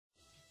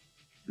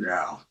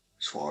Now,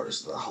 as far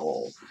as the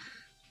whole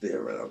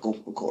theoretical,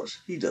 of course,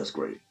 he does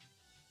great.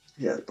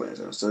 He has plans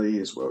on study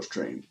as well as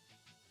training.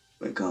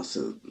 When it comes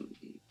to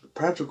the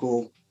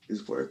practical,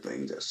 is where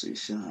things actually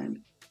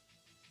shine.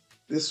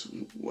 This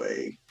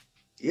way,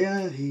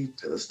 yeah, he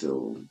does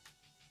still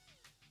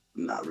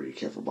not really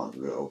care for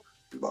Bakugo.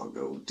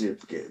 Bakugo did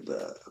forget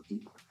the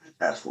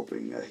ass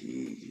whooping that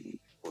he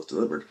was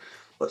delivered,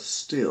 but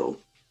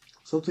still,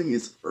 something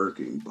is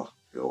irking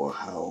Bakugo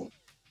how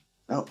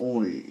not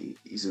only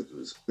Izuku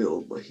is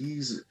built, but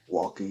he's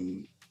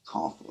walking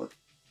confident.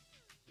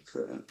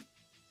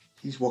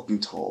 He's walking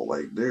tall,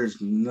 like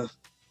there's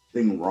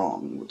nothing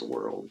wrong with the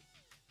world.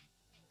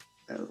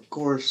 And of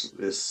course,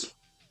 this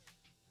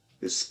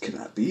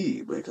cannot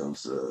be when it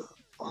comes to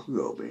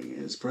Bakugo being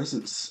in his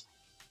presence.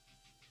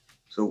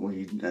 So when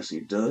he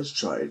actually does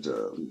try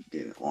to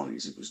get on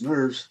Izuku's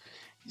nerves,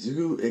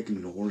 Izuku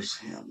ignores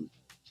him.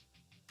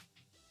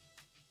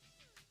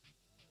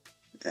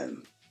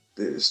 And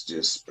this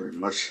just pretty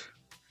much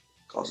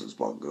causes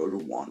Bakugo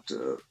to want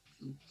to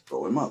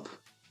throw him up.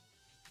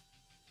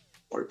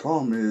 But the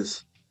problem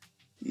is,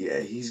 yeah,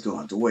 he's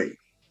going to wait.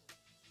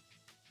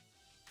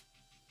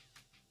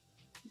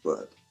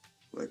 But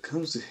when it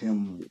comes to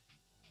him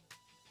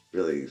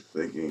really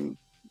thinking,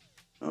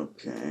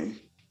 okay,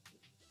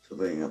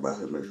 something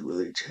about him has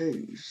really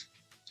changed.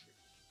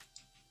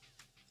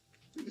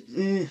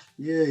 Yeah,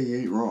 he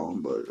ain't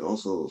wrong, but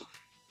also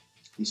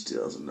he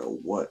still doesn't know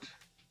what.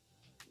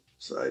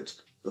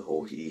 Besides the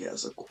whole he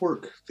has a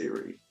quirk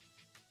theory.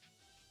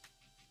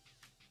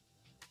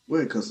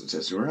 When it comes to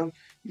testing around,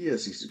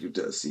 yes, he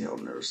does see how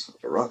nervous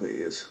Araka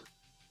is.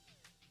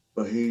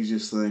 But he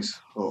just thinks,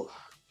 oh,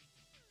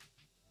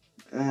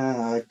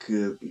 I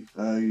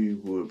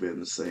would have been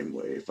the same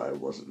way if I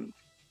wasn't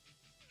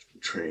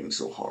training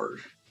so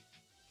hard.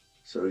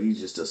 So he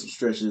just does some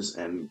stretches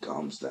and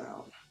calms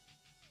down.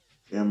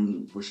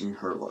 Him wishing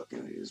her luck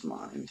in his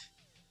mind.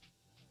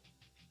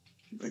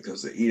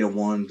 Because the Ida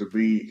wanted to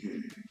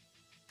be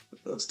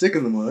a stick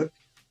in the mud.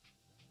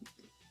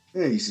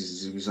 Yeah,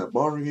 he's not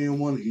bothering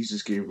anyone, he's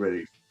just getting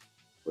ready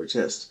for a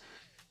test.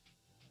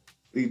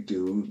 We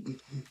do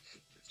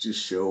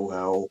just show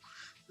how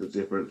the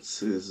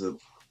differences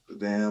of the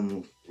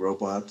damn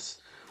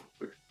robots,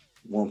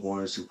 1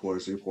 pointers, 2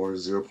 pointers, 3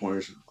 pointers, 0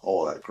 pointers,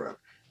 all that crap.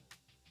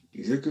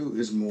 Izuku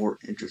is more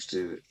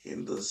interested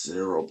in the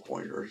 0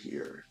 pointer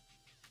here.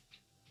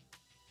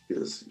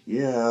 Because,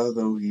 yeah,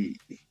 though he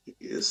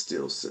is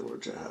still similar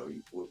to how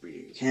he would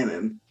be in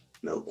canon,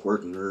 no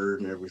quirk nerd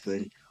and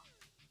everything,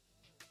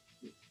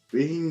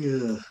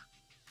 being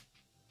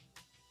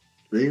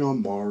being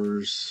on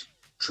Mars,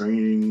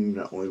 training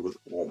not only with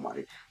All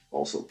Might,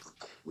 also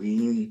the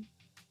Queen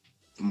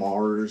of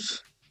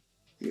Mars.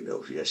 You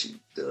know, she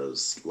actually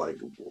does like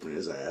whooping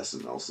his ass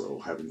and also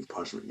having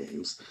punishment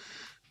games.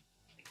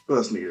 But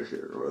that's neither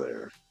here nor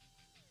there.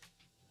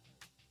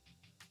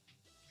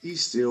 He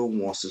still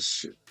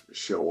wants to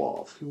show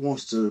off. He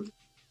wants to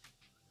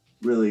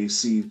really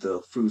see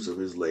the fruits of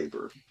his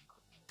labor.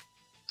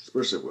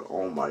 Especially with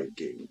All Might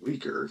getting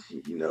weaker,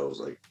 he knows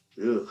like,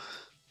 ugh,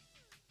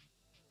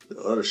 the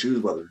other shoe's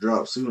about to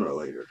drop sooner or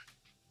later.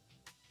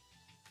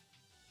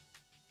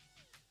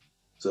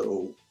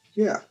 So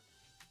yeah,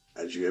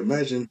 as you can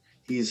imagine,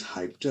 he's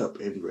hyped up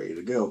and ready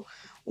to go.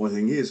 One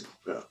thing is,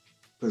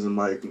 President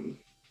Mike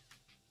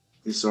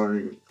is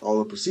starting all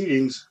the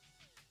proceedings.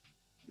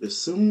 As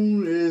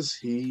soon as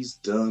he's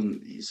done,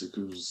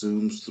 Izuku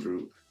zooms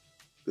through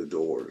the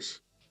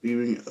doors,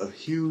 leaving a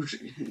huge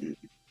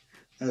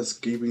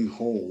escaping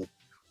hole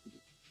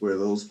where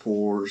those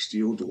poor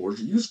steel doors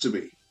used to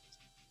be.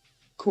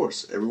 Of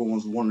course, everyone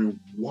was wondering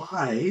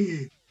why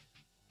he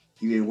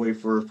didn't wait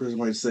for President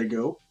Mike to say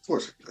go. Of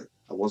course,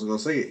 I wasn't going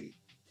to say it.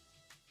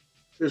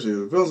 Seriously,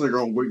 the villains are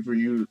going to wait for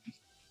you.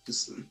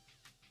 Just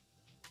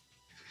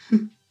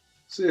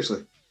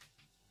seriously.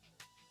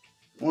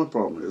 One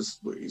problem is,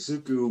 with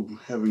Izuku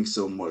having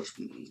so much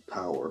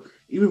power,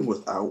 even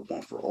without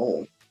one for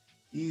all,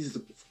 he's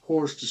of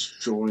course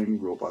destroying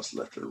robots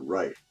left and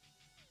right,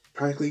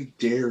 practically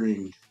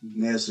daring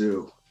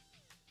Nezu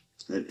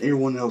and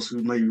anyone else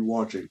who may be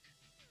watching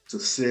to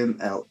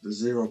send out the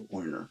 0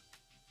 pointer.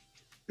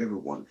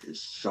 Everyone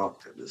is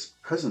shocked at this.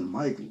 President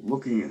Mike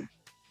looking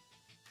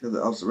at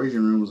the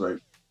observation room was like,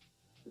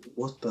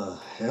 what the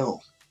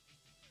hell?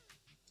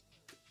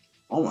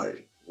 All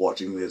my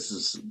watching this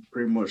is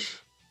pretty much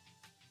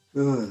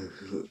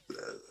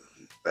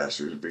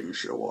bastards being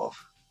show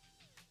off.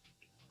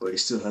 But he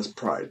still has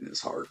pride in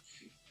his heart.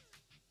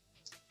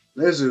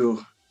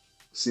 Nezu,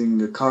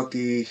 seeing a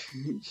cocky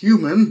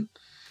human,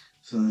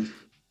 so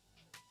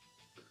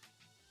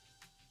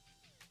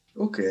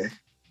okay,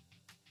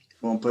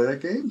 wanna play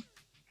that game?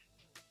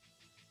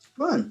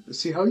 Fine, let's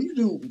see how you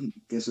do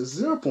against a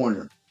 0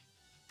 pointer.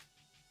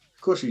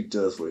 Of course, he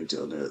does wait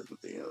until the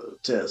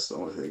test. The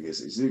only thing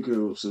is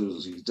Izuku, as soon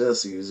as he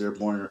does see a 0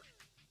 pointer,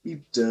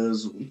 he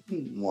does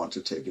want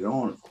to take it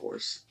on, of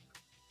course.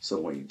 So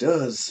when he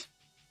does,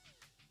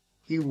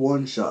 he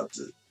one shots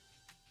it.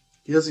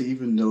 He doesn't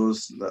even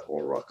notice that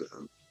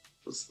Oraka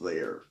was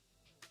there.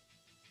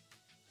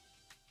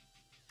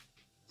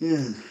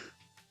 Yeah,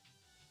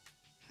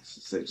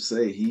 it's safe to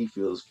say he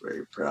feels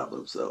very proud of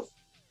himself.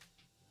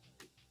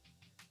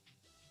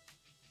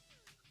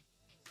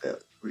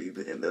 That read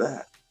the end of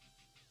that.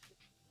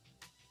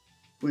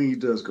 When he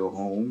does go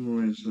home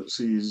and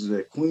sees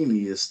that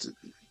Queenie is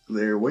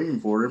there waiting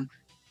for him,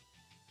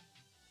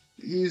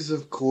 he's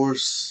of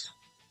course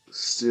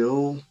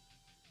still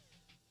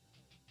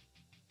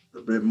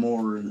a bit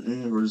more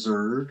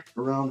reserved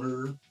around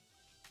her,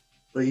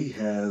 but he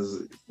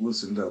has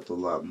loosened up a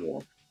lot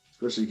more,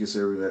 especially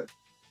considering that,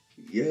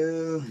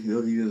 yeah,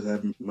 he doesn't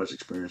have much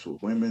experience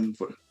with women,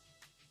 but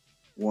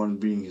one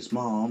being his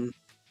mom.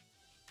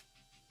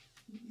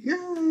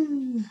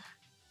 Yeah,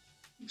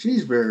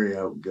 she's very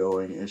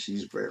outgoing and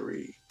she's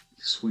very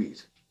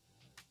sweet.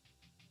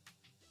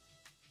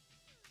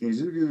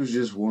 Izuku was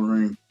just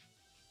wondering,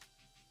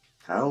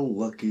 how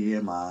lucky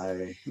am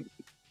I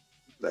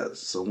that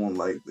someone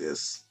like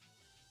this,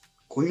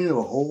 queen of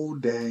a whole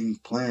dang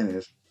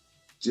planet,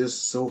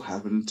 just so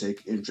happened to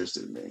take interest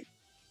in me.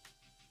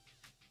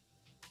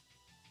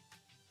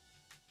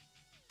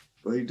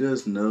 But he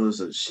does notice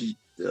that she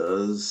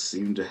does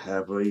seem to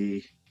have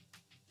a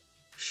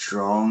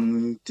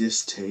strong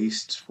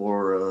distaste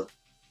for a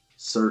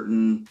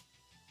certain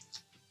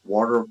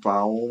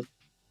waterfowl.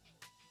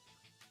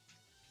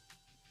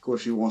 Of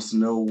course, she wants to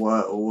know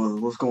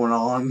what's going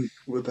on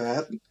with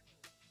that,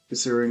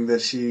 considering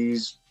that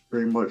she's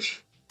pretty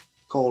much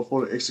called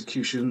for the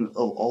execution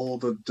of all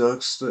the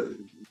ducks that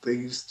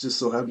they just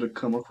so happen to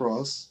come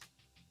across.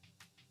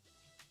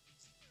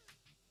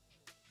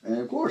 And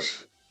of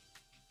course,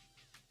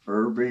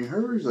 her being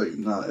her is like,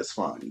 nah, it's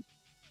fine.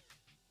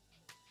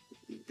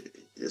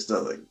 It's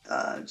nothing.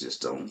 I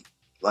just don't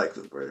like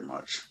them very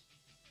much.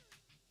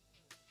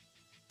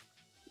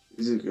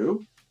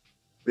 Izuku,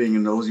 being a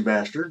nosy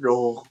bastard,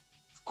 of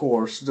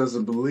course,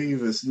 doesn't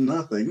believe it's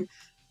nothing.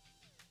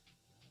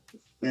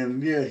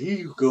 And yeah,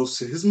 he goes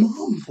to his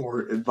mom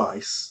for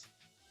advice.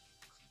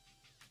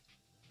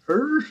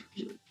 Her?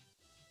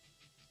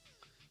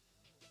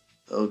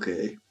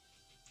 Okay.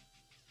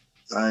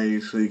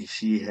 I think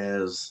she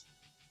has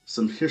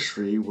some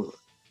history with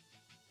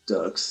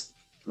ducks,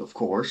 of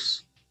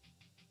course.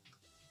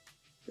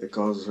 It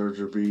causes her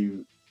to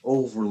be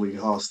overly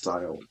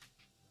hostile.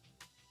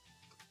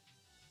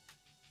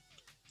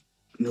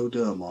 No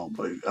duh, mom.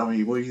 But I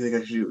mean, what do you think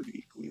I should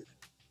do? You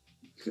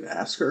can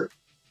ask her.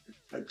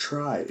 I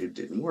tried. It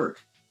didn't work.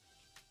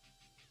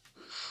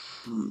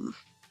 Hmm.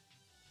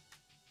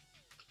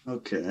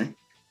 Okay.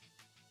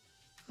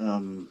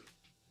 Um,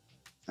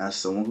 ask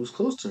someone who's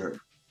close to her.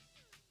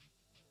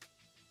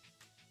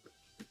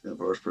 The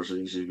first person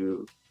you should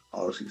go,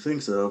 all she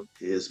thinks of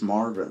is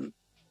Marvin.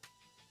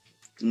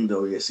 Even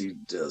though, yes, he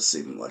does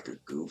seem like a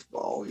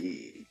goofball,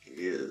 he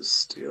is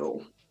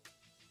still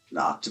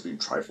not to be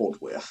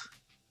trifled with.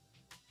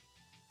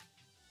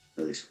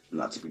 At least,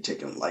 not to be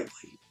taken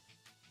lightly.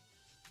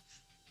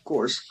 Of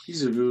course,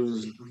 he's a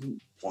who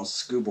wants to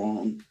scoop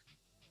on.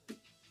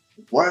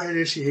 Why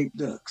does she hate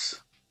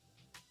ducks?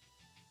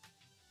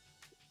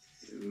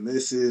 And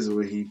this is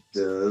where he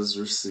does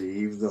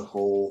receive the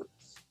whole,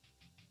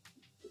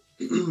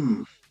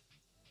 you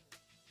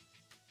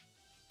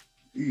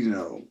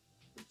know,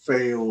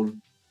 failed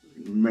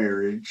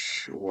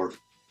marriage, or,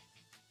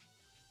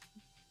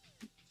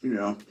 you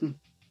know,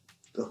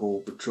 the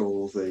whole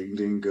patrol thing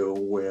didn't go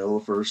well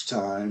the first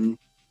time.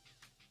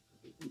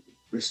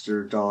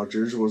 Mr.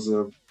 Dodgers was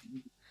a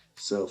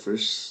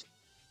selfish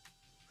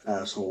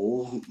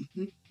asshole.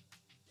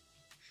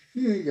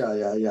 Yeah,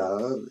 yeah, yeah.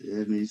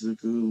 And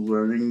Izuku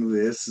learning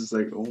this is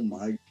like, oh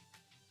my,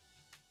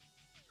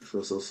 I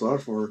feel so sorry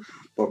for her.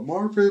 But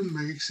Marvin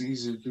makes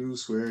Izuku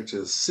swear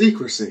to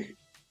secrecy,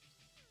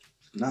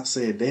 not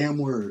say a damn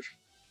word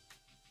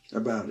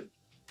about it.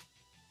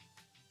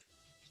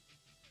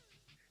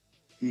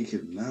 He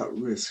could not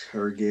risk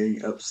her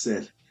getting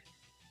upset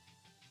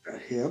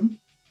at him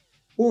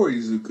or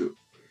Izuku.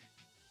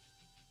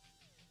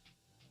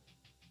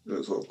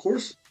 So, of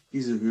course,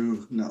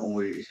 Izuku not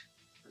only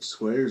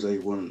swears that he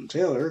wouldn't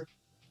tell her,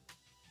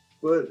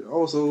 but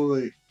also,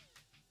 like,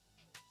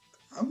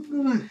 I'm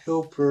gonna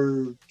help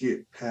her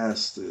get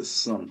past this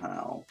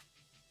somehow.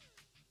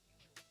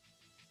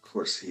 Of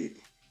course, he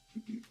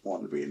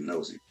wanted to be a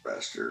nosy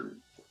bastard,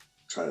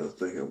 try to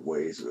think of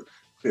ways of,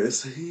 okay, let's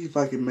see if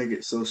I can make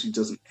it so she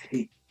doesn't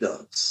hate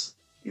ducks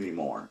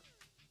anymore.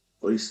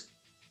 At least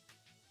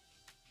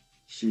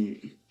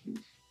she,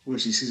 when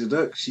she sees a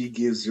duck, she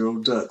gives zero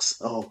ducks.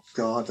 Oh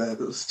God, that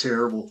was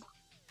terrible.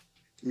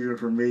 Even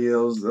for me, that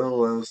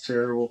was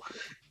terrible.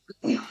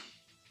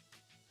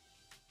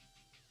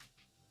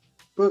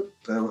 But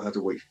I will have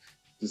to wait,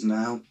 because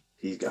now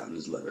he's gotten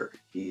his letter.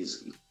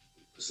 He's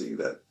see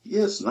that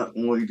yes, not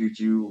only did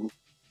you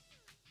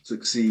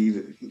succeed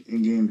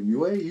in getting the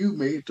UA, you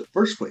made it to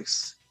first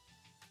place.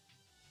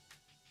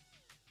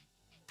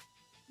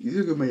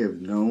 Yuga may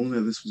have known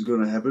that this was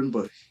going to happen,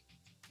 but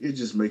it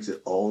just makes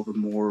it all the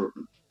more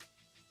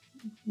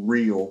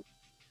real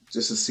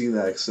just to see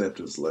that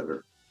acceptance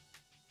letter.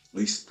 At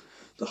least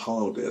the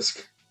hollow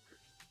disc.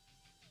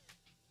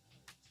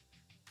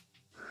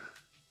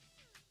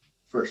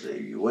 first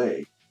AUA.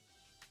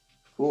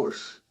 Of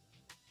course,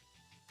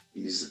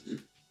 he's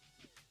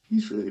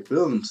he's really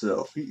feeling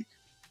himself.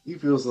 He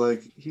feels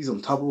like he's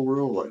on top of the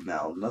world right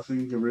now.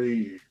 Nothing can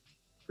really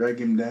drag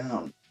him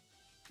down.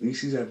 When he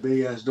sees that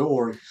big ass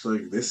door, he's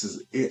like, "This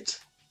is it.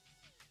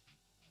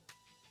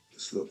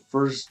 It's the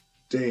first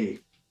day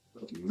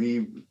of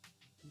me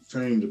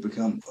training to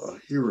become a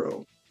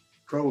hero,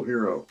 pro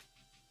hero."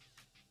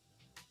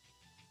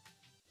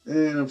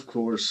 And of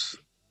course,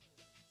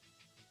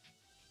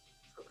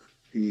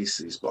 he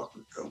sees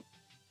Bakugo.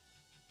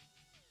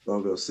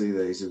 Bakugo see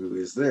that Izuku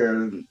is there,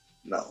 and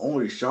not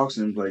only shocks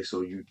him, like,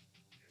 "So you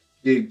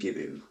did get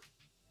in."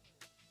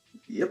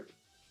 "Yep,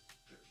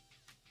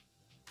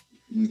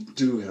 you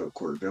do have a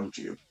quirk, don't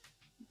you?"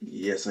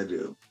 "Yes, I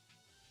do."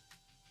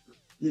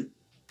 "You,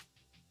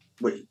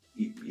 wait,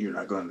 you're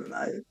not going to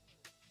deny it?"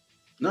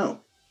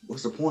 "No.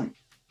 What's the point?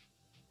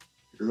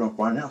 You're going to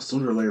find out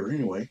sooner or later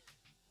anyway."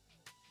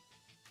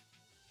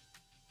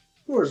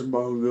 Of course,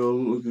 Bakugo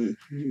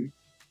looking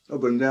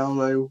up and down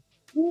like,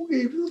 "Who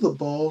gave you the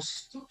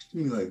balls to talk to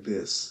me like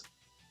this?"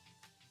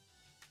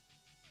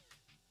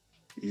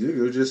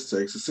 Izuku just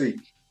takes a seat.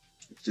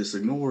 Just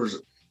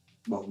ignores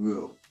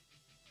Bakugo.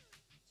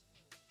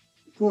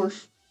 Of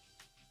course,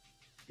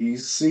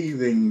 he's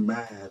seething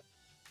mad.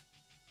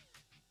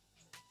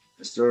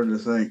 He's starting to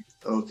think,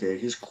 okay,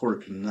 his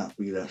quirk cannot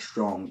be that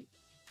strong.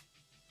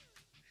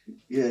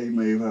 Yeah, he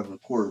may have a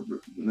quirk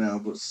now,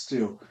 but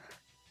still,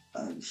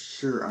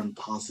 I'm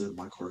positive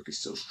my quirk is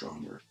still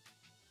stronger.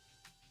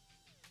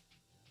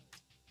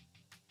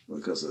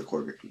 Because of the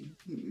quirk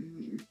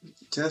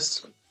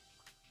test.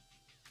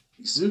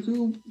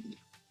 Izuku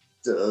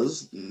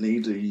does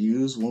need to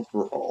use one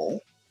for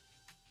all.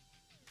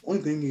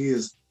 Only thing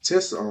is,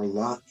 tests are a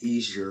lot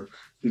easier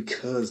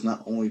because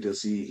not only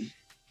does he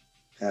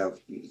have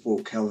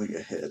full counting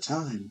ahead of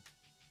time,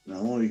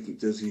 not only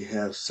does he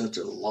have such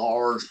a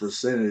large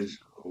percentage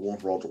of one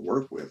for all to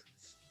work with,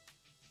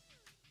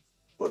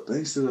 but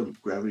thanks to the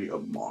gravity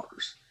of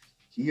Mars,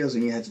 he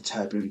doesn't even have to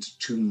tap into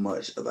too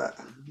much of that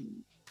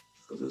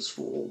of his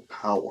full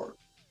power.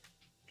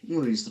 He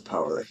only needs the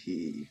power that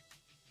he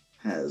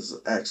has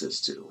access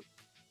to.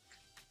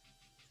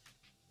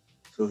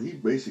 So he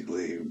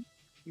basically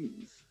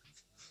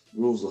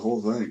rules the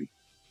whole thing.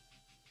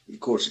 Of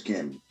course, he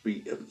can't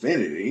beat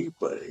Infinity,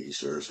 but he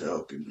sure as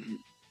hell can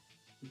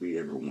beat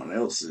everyone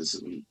else's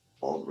and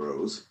all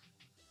those.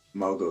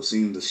 Malgo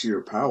seeing the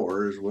sheer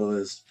power as well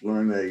as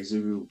learning that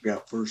Izuku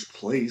got first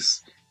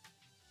place.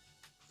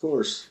 Of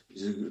course,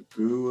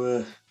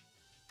 Izuku,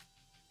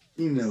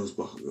 he knows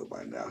Bakugo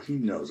by now. He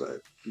knows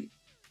that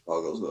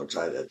Bakugo's going to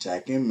try to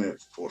attack him, and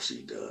of course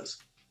he does.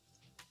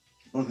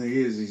 One thing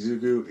is,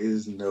 Izuku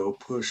is no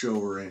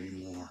pushover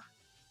anymore.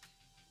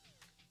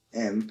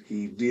 And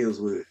he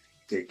deals with it.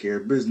 Take care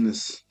of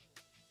business.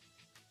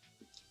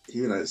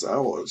 Even as I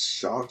was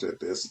shocked at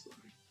this,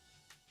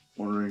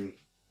 wondering,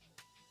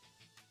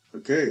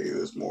 okay,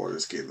 there's more of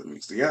this kid that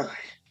meets the eye.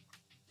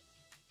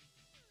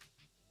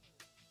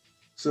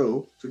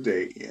 So,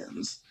 today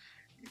ends.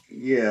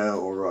 Yeah,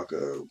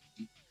 Oraka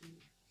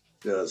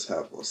does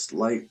have a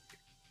slight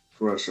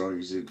crush on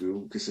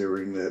Izuku,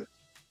 considering that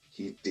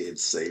he did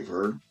save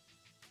her.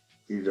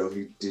 Even though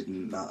he did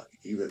not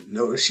even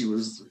notice she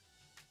was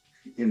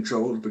in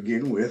trouble to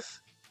begin with.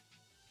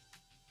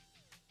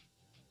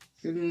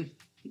 And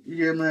you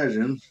can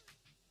imagine,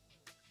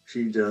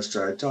 she does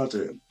try to talk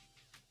to him,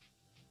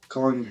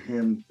 calling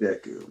him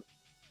Deku.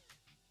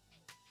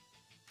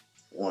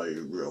 Only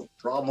real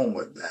problem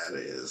with that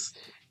is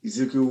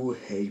Izuku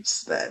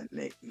hates that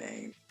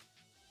nickname.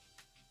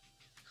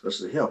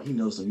 Especially, hell, he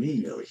knows the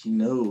meaning of it. He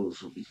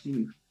knows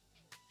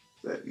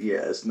that,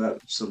 yeah, it's not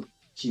some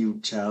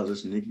cute,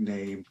 childish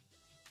nickname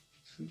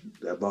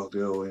that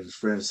Bakugo and his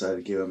friends decided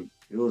to give him.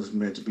 It was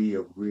meant to be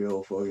a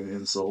real fucking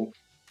insult.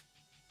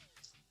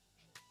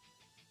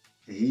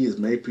 He is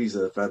made peace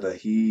of the fact that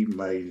he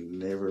might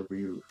never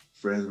be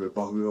friends with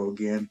Bakugo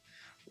again.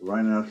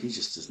 Right now, he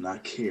just does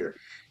not care.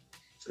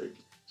 So,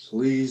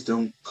 please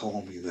don't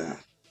call me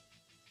that.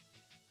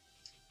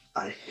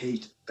 I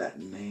hate that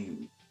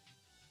name.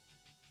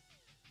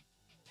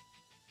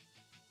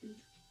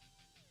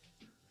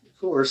 Of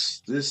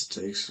course, this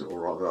takes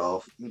Oroga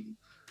off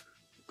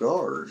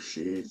guard.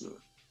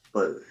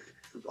 But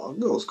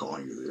Bakugo's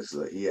calling you this.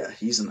 Like, yeah,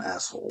 he's an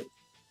asshole.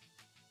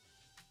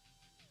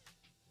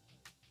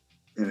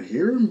 And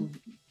hearing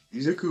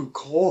Izuku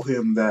call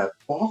him that,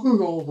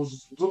 Bakugo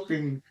was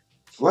looking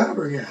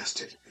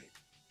flabbergasted.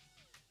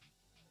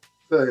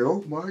 Like,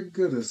 oh my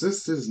goodness,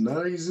 this is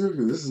not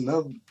Izuku. This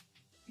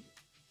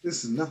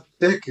is not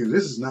Deku.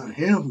 This is not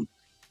him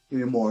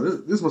anymore.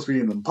 This must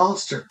be an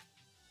imposter.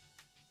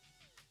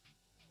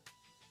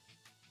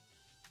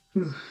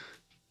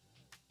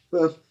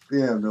 But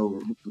we have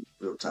no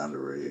real time to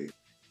really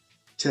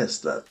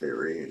test that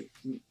theory.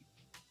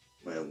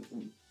 When,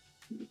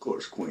 of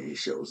course, Queen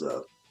shows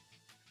up.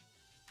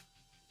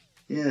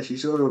 Yeah, she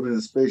showed up in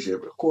a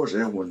spaceship. Of course,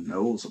 everyone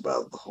knows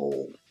about the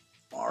whole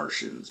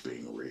Martians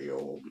being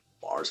real,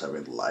 Mars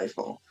having life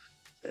on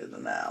in the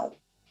now.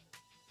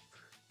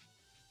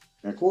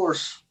 And of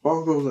course,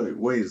 Bongo's like,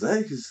 wait, is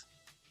that his?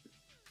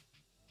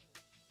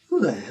 Who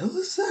the hell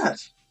is that?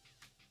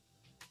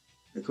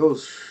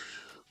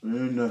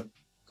 And of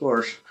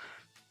course,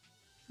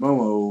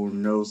 Momo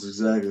knows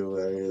exactly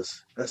what that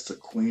is. That's the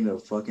queen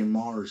of fucking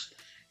Mars.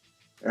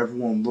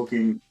 Everyone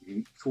looking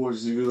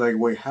towards you like,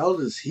 wait, how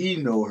does he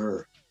know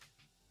her?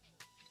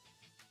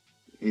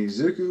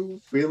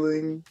 Izuku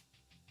feeling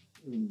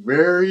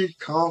very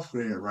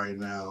confident right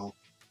now.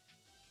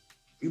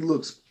 He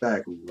looks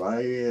back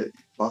right at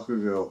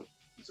Bakugo.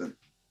 He's like,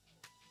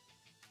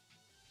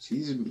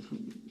 she's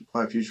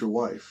my future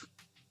wife.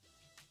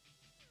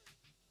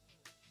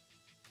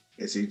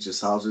 As he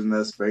just hops in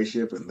that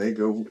spaceship and they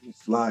go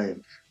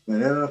flying.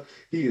 And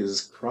he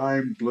is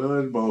crying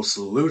blood while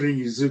saluting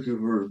Izuku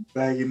for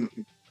bagging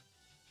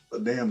the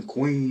damn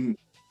queen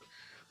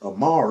of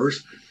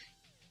Mars,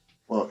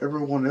 while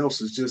everyone else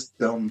is just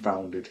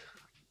dumbfounded.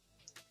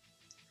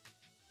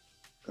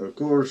 Of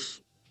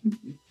course,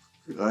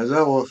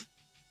 Aizawa,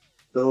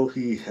 though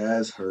he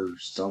has heard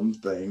some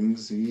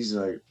things, he's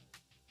like,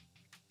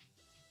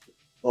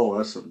 oh,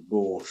 that's some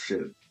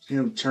bullshit.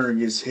 Him turning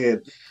his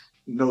head,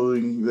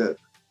 knowing that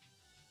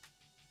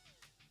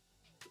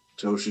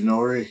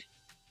Toshinori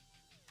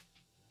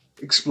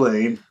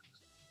explained,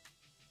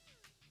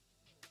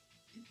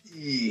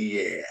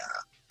 yeah,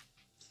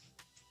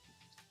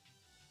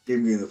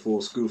 give me the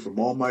full scoop from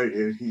All Might,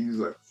 and he's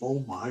like, oh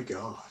my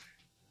god.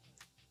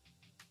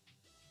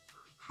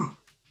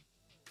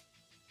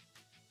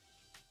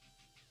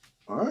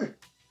 Alright,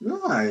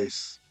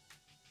 nice,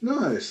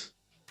 nice.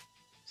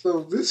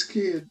 So this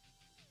kid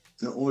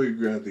not only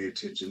grabbed the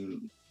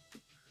attention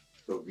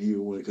of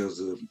you when it comes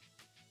to,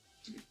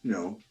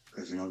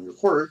 passing on your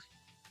quirk,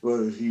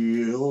 but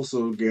he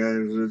also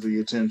gathered the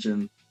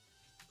attention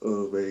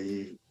of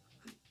a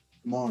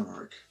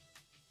monarch.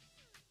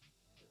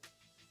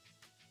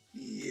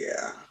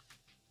 Yeah.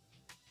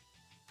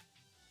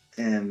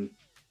 And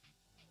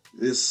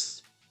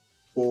this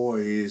boy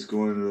is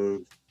going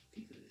to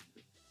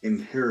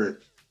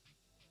inherit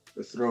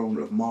the throne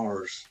of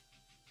Mars.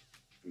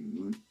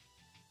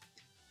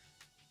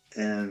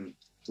 And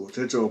the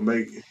potential of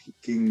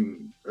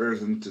making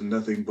Earth into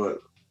nothing but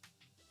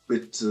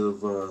bits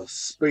of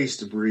space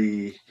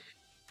debris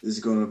is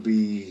going to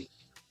be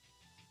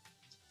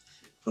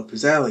up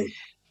his alley.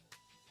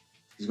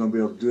 He's going to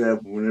be able to do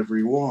that whenever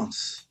he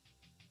wants.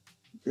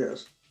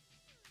 Yes.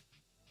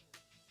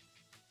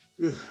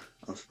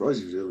 I'm surprised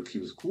he was able to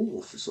keep his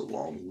cool for so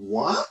long.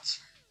 What?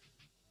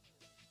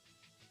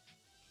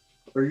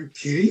 Are you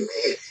kidding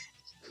me?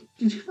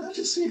 Did you not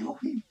just see how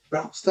he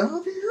bounced out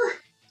of here?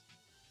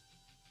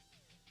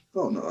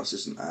 Oh no, that's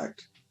just an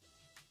act.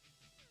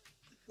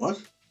 What?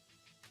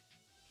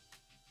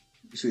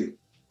 You see,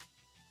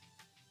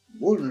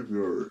 one of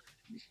your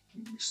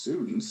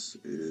students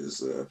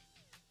is,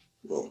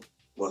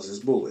 was his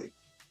bully.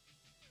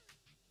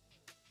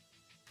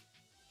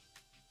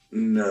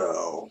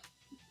 No.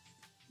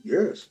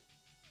 Yes.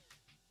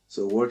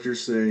 So what you're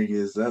saying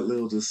is that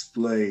little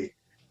display,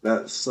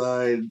 that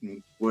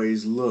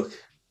sideways look,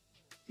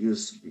 he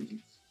was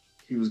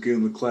he was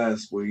giving the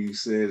class where he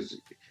said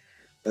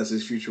that's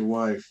his future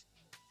wife.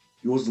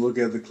 He wasn't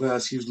looking at the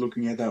class, he was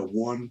looking at that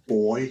one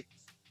boy.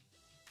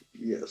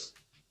 Yes.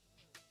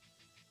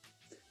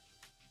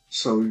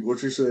 So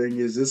what you're saying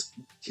is this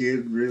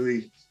kid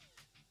really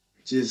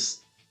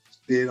just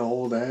did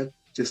all that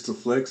just to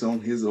flex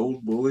on his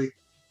old bully?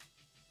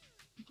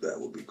 That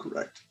would be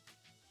correct.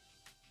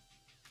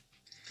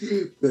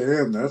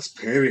 Damn, that's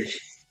petty.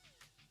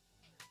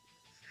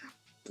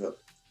 But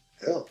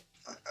hell,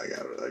 I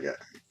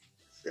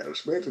got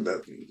respect for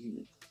that.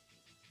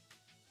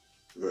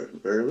 At the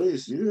very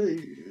least,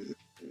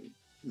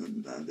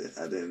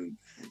 I didn't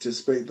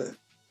anticipate that.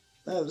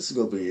 Now, this is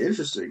going to be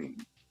interesting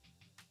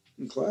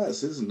in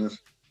class, isn't it?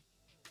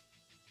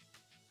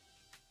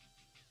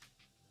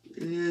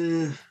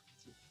 Yeah.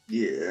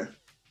 Yeah.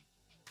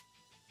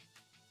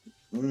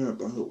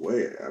 By the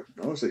way, I've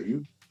noticed that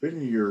you've been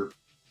in your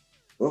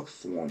book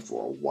form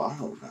for a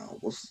while now.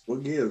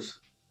 What gives?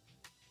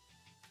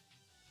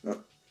 Uh,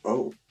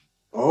 oh.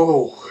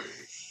 Oh.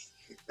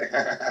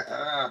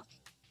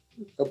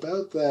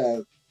 About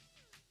that,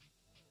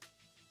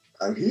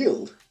 I'm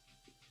healed.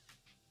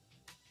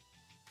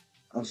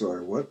 I'm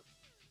sorry, what?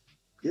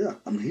 Yeah,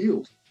 I'm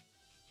healed.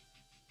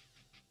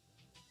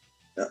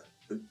 Uh,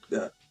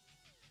 uh,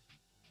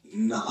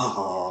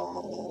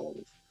 no.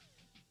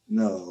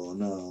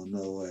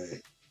 No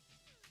way.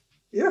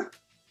 Yeah,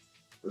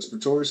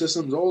 respiratory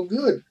system's all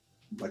good.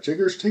 My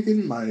trigger's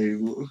taken, my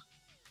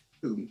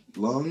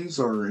lungs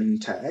are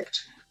intact.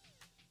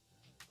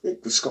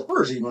 Heck, the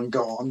scar's even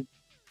gone.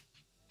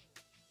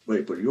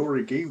 Wait, but you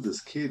already gave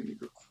this kid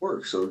your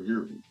quirk, so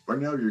you're right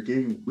now you're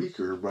getting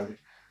weaker by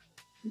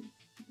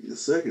the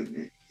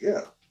second.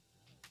 Yeah,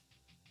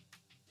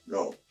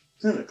 no,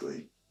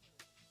 technically,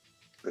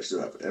 I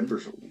still have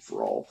embers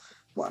for all.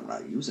 Why I'm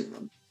not using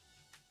them?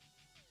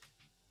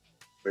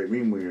 What do you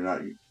mean when you're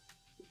not?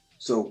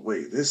 So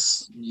wait,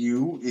 this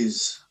you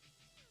is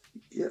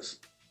yes,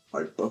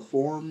 my buff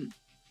form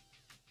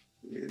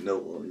It no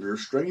longer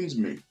strains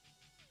me.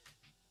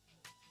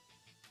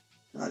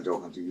 I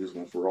don't have to use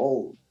one for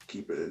all.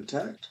 Keep it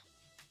intact.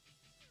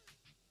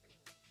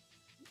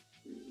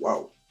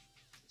 Wow.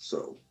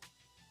 So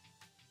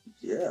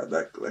yeah,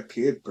 that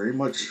kid pretty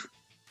much.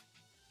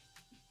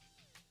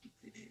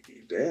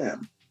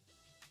 Damn,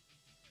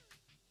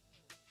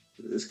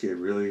 this kid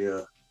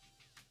really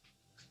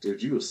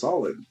did you a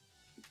solid.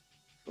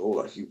 Oh,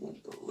 like you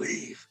won't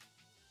believe.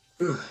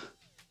 At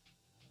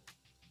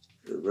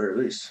the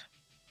very least,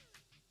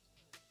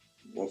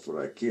 one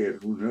for that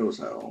kid. Who knows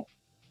how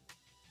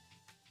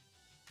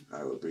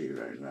I would be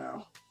right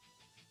now.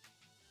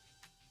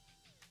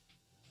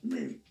 I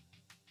mean,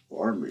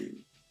 part of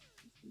me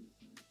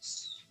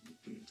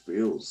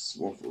feels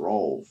one for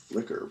all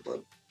flicker,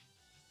 but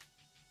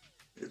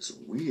it's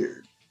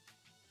weird.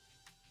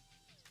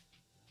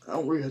 I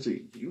don't really have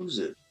to use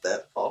it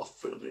that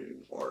often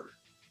anymore.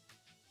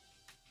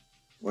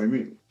 What do you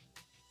mean?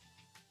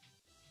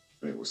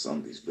 I mean, with some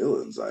of these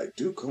villains I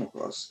do come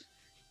across,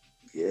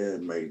 yeah,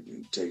 it may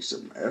take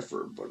some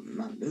effort, but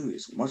not nearly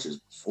as much as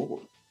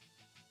before.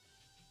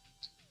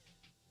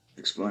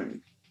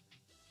 Explain.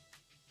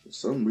 For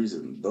some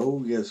reason,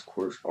 though, yes,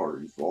 quirks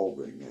are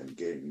evolving and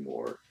getting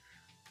more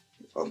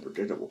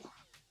unpredictable.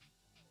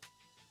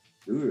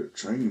 Due to the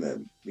training that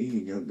me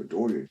and young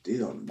Midoriya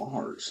did on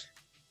Mars,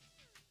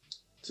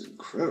 it's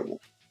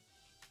incredible.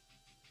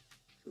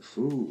 The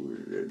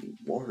food and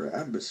water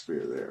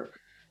atmosphere there,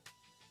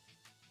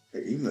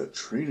 and even the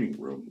training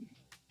room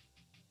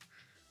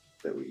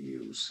that we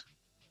use.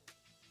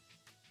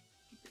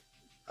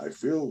 I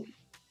feel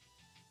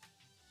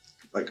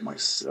like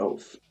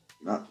myself,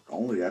 not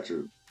only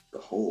after the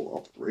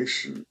whole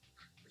operation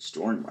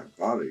restoring my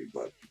body,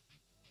 but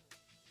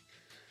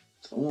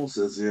it's almost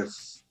as if,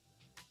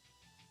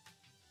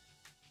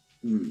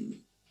 hmm,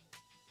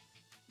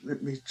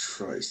 let me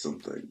try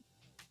something.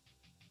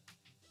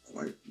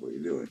 Like, what are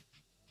you doing?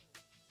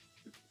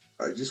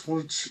 Just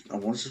want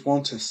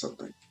to test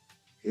something.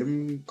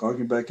 Him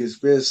cocking back his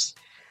fist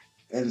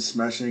and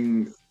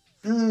smashing,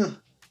 eh,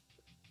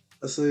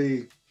 let's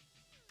say,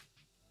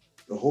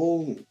 the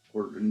hole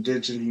or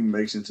indentation he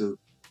makes into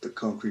the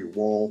concrete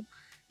wall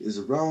is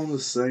around the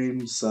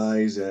same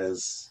size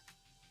as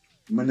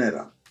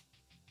Moneta.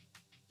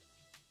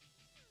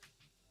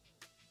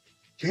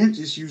 Can't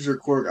just use your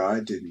quirk. I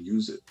didn't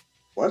use it.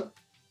 What?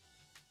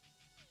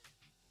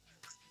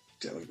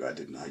 Telling you I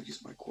did not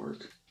use my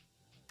quirk.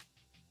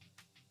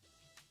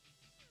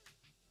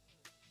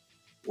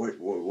 Wait.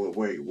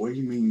 What do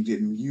you mean you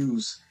didn't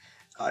use?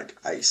 Like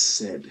I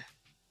said,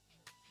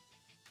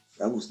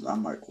 that was not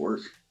my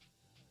quirk.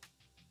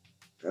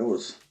 That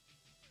was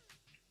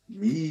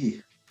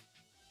me.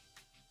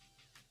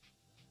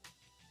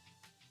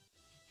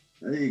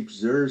 I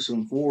exerted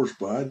some force,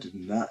 but I did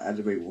not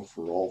activate one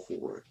for all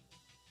for it.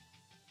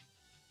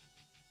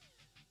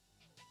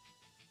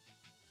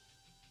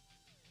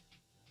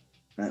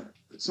 Man,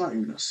 it's not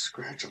even a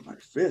scratch on my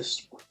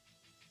fist.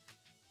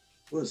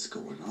 What's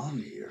going on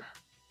here?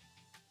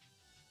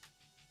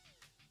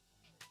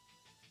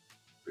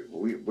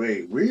 We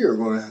are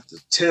going to have to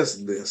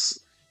test this,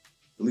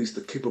 at least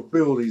the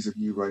capabilities of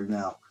you right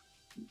now,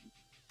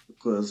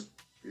 because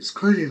it's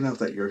crazy enough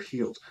that you're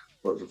healed,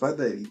 but the fact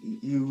that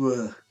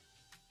you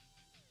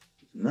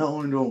not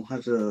only don't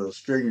have to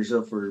strain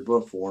yourself for your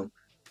buff form,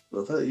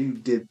 but the fact that you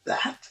did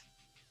that,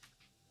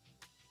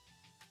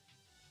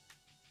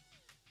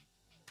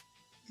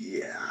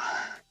 yeah,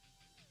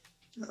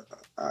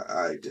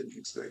 I didn't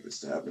expect this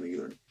to happen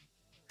either.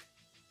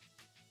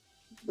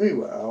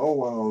 Anyway, all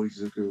while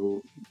Izuku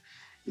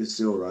is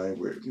still riding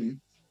with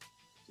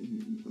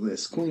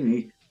Miss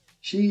Queenie,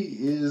 she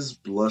is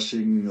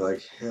blushing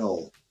like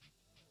hell.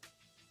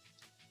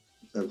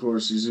 Of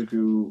course,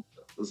 Izuku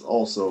was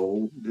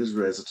also as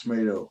red as a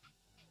tomato.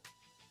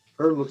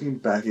 Her looking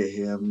back at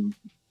him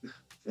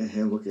and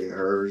him looking at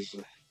hers.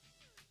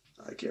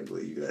 I can't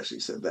believe you actually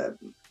said that.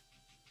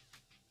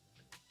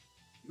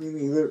 Me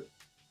neither.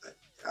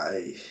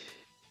 I.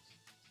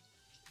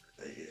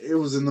 It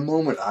was in the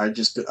moment. I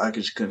just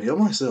couldn't help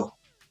myself.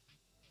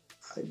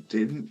 I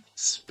didn't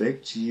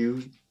expect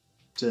you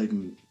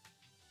to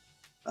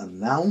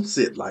announce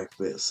it like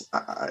this.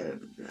 I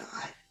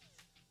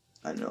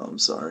know. I'm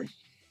sorry.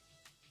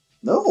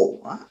 No,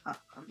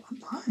 I'm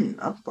fine.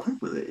 I'm fine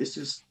with it. It's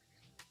just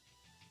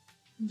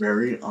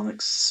very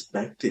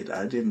unexpected.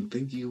 I didn't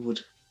think you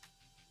would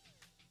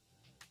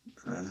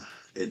uh,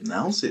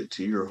 announce it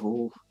to your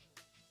whole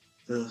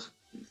uh,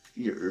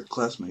 your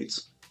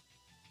classmates.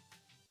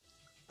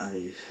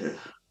 I'm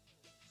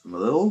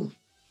I'm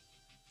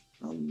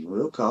a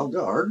little caught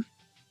guard.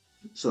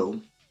 So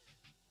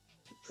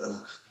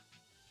uh,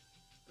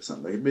 let's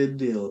not make a big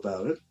deal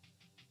about it.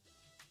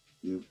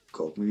 You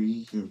called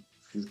me your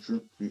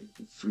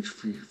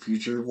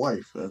future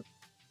wife.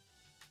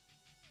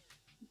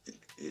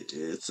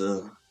 It's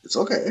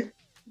okay.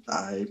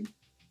 I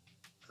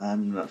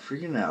I'm not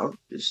freaking out.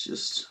 It's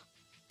just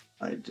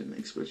I didn't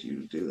expect you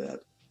to do that.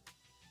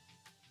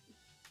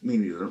 Me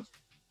neither.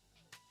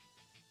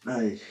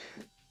 I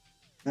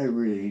I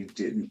really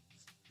didn't.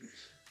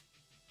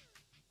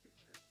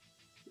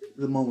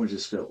 the moment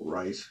just felt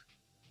right.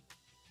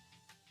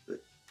 But,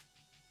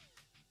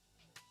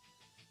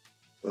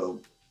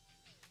 well,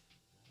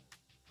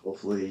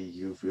 hopefully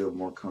you feel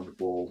more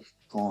comfortable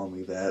calling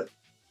me that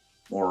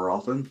more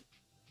often.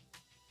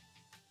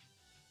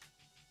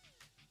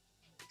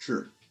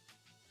 Sure.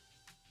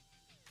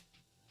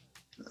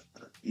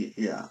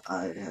 Yeah,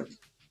 I have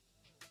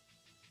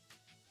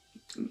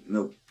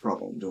no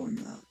problem doing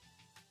that.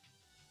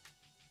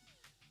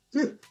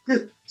 Good,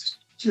 good,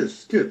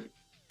 just good.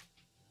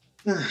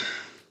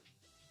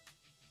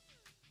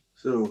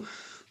 So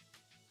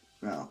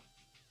now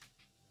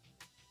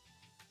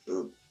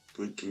uh,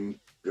 we can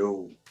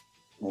go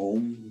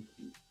home.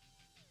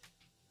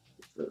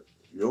 Uh,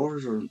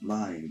 Yours or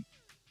mine?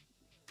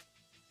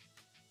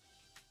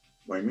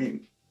 What do you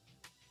mean?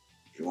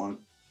 You want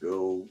to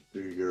go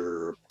to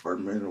your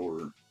apartment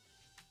or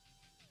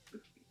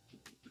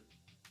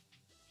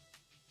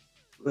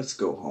let's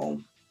go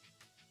home?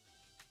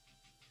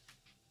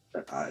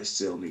 I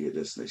still need a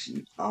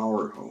destination.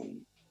 Our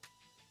home.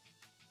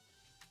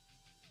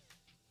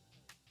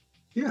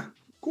 Yeah,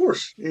 of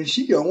course. And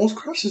she almost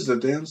crushes the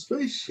damn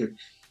spaceship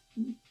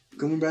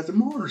coming back to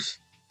Mars.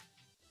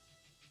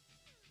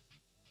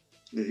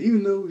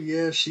 Even though,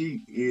 yeah,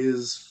 she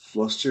is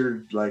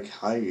flustered like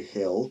high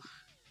hell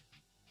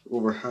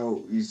over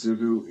how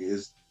Izuku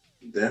is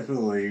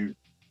definitely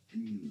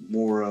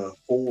more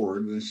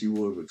forward than she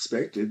would have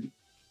expected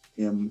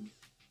him,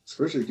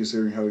 especially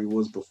considering how he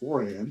was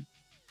beforehand.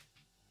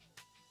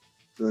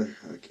 So,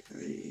 yeah,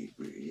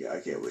 I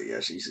can't believe,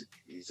 yeah,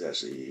 he's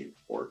actually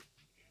more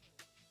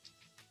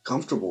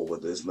comfortable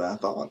with this than I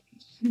thought.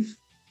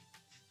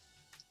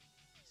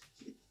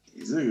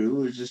 Izuku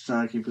was just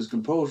trying to keep his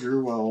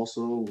composure while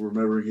also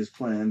remembering his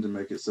plan to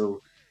make it so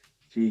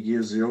he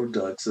gives zero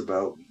ducks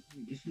about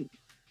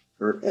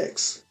her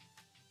ex.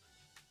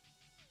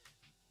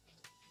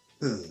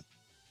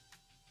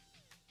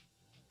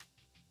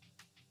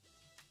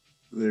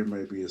 There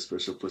might be a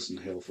special place in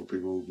hell for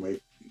people who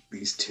make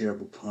these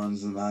terrible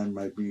puns, and I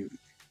might be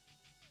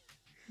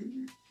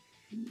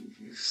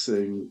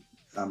saying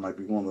I might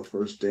be one of the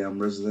first damn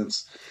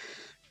residents.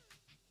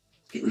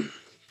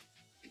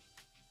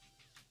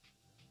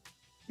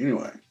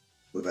 Anyway,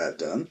 with that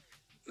done,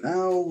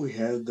 now we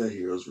have the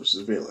heroes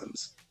versus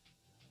villains.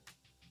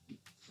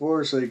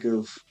 For sake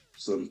of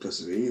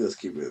simplicity, let's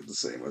keep it the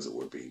same as it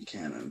would be in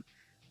canon.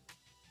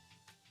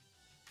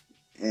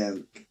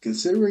 And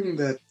considering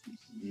that,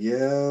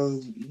 yeah,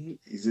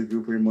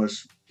 Izuku pretty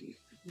much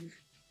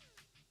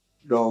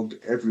dogged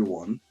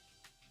everyone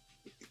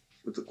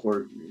with the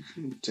court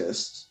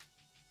tests.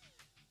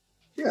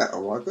 Yeah, I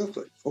walked up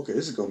like, okay,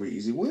 this is gonna be an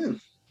easy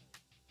win.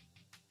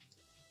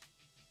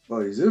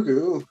 But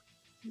Izuku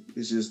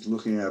is just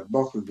looking at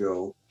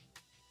Bakugo,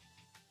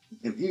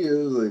 and he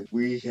is like,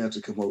 we have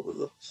to come up with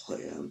a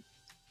plan.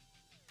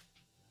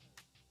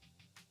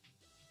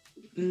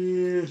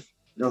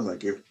 No,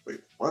 thank you. Wait,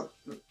 what?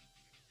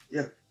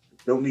 Yeah,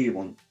 don't need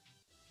one.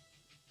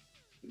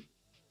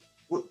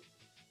 What?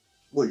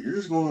 Wait, you're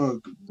just gonna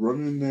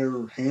run in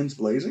there hands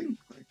blazing?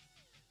 Like,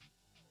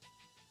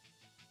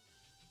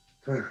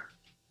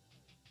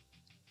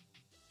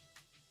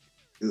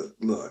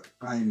 look,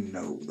 I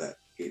know that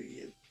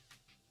idiot.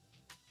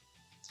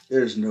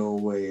 There's no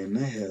way in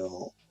the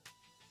hell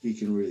he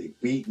can really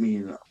beat me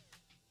in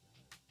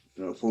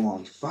a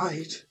full-on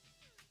fight.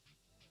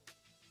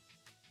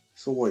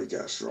 So what? He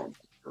got strong.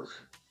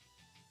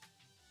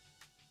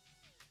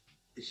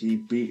 He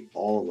beat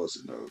all of us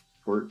in the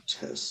court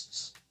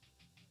tests,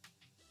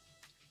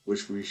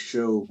 which we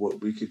showed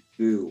what we could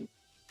do.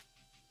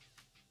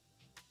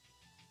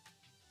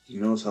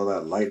 You notice how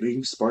that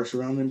lightning sparks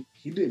around him?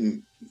 He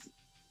didn't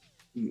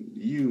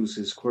use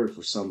his quirk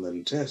for some of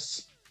them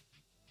tests.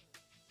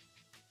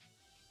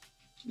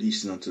 At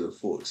least not to the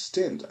full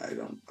extent, I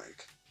don't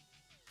think.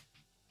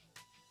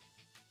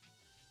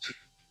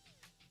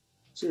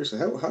 Seriously,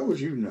 how would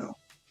you know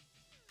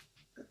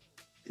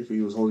if he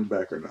was holding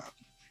back or not?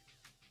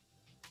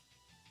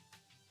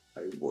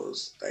 I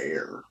was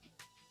there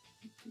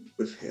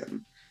with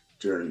him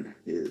during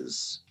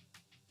his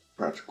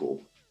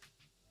practical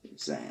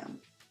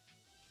exam.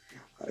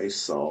 I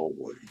saw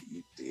what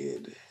he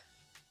did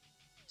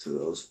to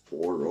those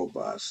poor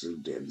robots who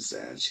didn't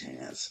stand a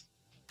chance.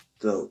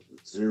 The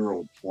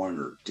zero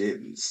pointer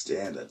didn't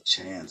stand a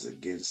chance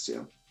against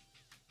him.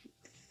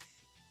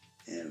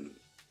 And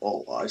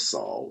all I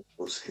saw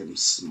was him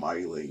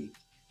smiling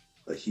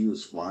like he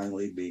was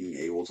finally being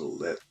able to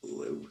let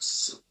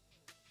loose.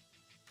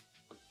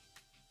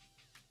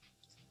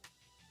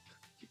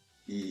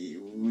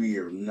 We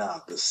are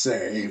not the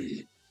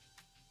same.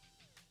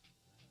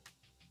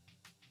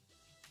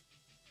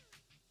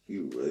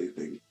 You really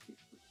think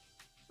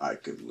I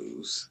could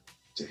lose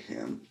to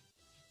him?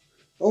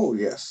 Oh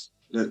yes,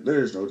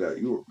 there's no doubt.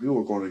 You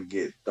were going to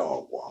get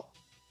dog walk.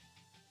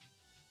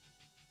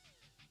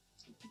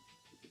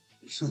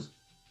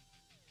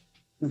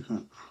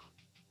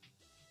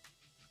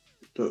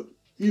 Look,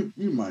 you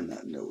might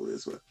not know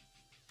this, but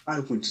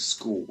I went to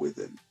school with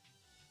him,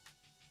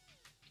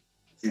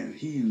 and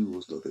he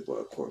was nothing but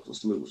a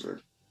corpus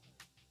loser.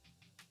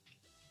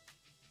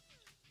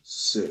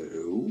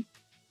 So,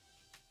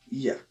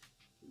 yeah,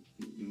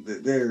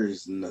 there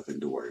is nothing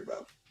to worry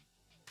about.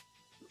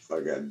 All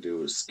I gotta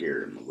do is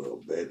scare him a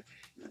little bit,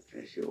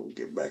 and he'll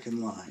get back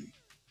in line,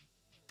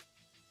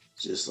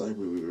 just like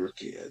when we were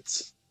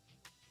kids.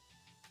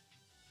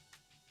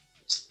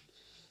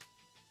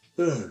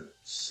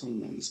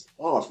 Someone's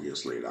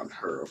obviously not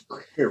heard of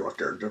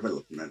character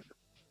development.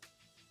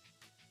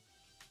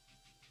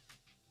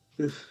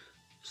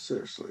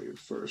 Seriously,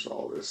 first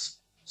all this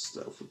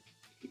stuff with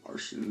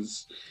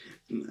Martians,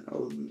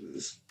 now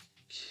this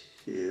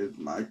kid,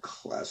 my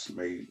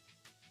classmate,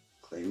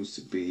 claims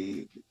to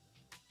be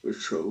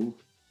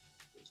betrothed.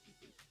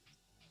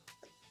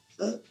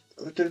 No,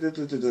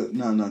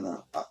 no,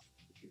 no.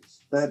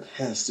 That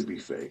has to be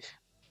fake.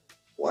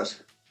 What?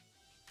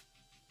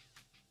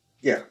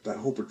 Yeah, that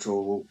whole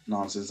patrol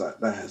nonsense,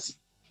 that has to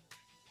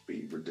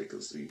be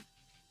ridiculously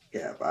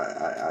cap.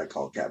 I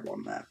call cap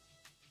on that.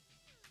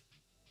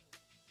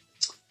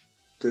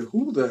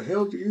 Who the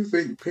hell do you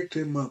think picked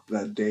him up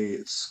that day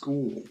at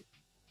school?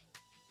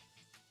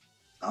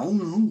 I don't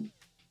know.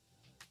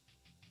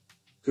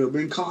 Could have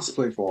been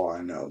cosplay for all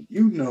I know.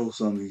 You know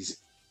some of these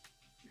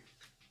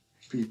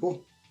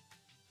people.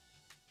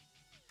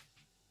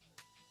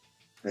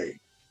 Hey,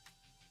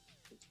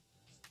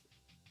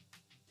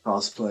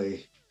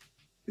 cosplay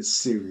is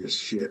serious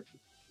shit.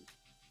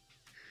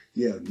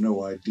 You have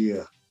no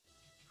idea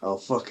how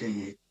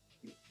fucking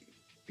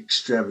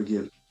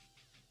extravagant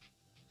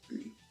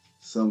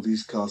some of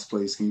these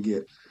cosplays can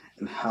get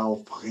and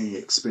how fucking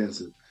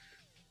expensive.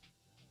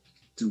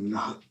 Do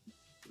not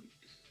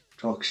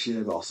talk shit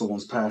about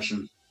someone's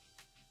passion.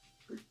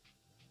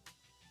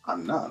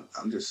 I'm not.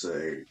 I'm just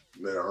saying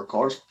there are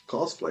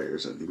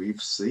cosplayers, and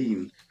we've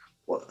seen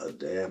what a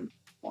damn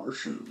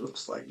Martian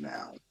looks like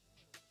now.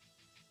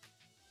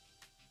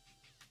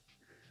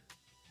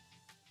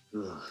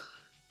 Ugh.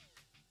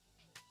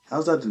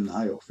 How's that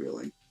denial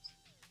feeling?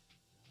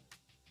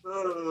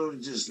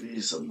 Just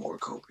need some more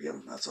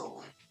copium, that's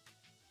all.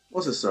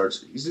 Once it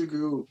starts,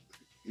 Izuku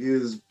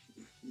is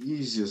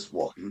he's just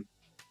walking.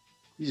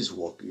 He's just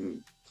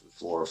walking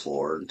floor to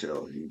floor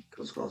until he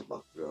comes across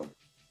Bakugo.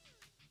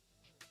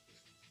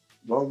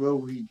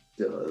 Although he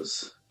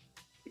does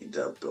end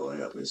up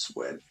building up his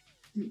sweat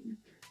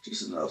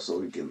just enough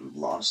so he can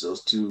launch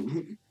those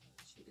two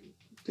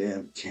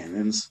damn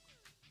cannons,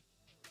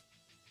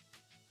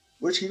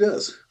 which he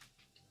does.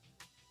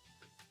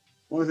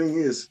 Only thing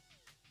is,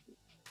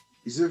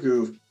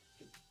 Izuku,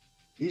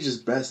 he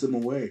just bats them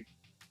away.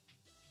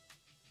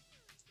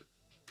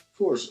 Of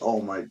course,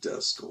 All Might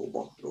does scold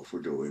Bakugo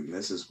for doing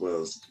this, as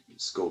well as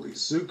scold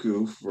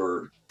Izuku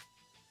for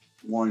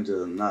wanting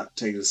to not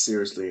take it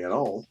seriously at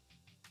all.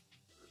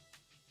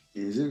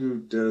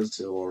 Izuku does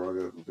tell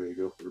Oraga, okay,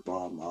 go for the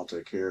bomb, I'll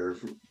take care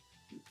of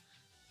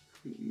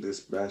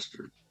this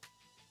bastard.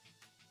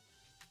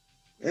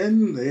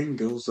 And then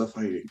goes the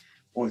fighting.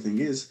 Only thing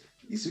is,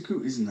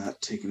 Izuku is not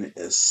taking it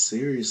as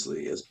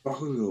seriously as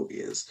Bakugo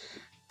is.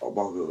 While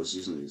Bakugo is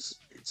using these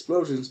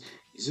explosions,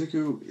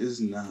 Izuku is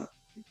not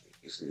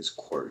using his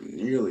quirk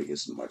nearly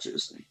as much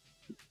as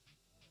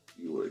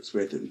you would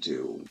expect him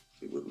to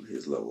with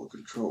his level of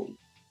control.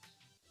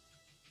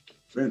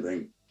 If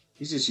anything,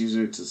 he's just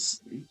using it to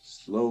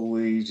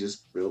slowly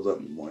just build up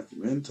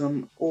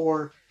momentum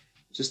or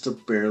just to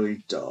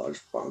barely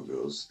dodge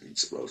Bakugo's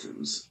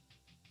explosions.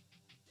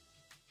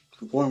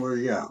 To the point where,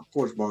 yeah, of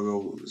course,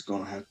 Bakugo is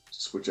going to have to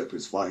switch up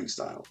his fighting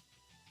style.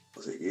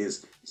 The thing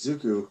is,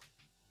 Izuku,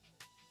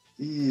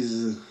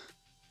 he's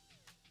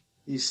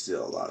he's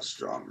still a lot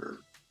stronger.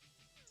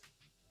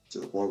 To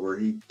the point where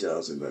he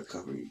does end up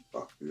covering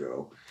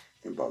Bakugo,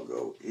 and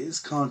Bakugo is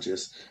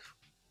conscious,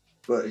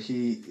 but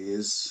he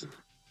is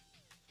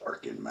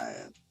fucking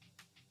mad.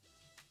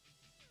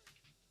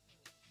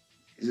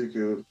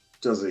 Izuku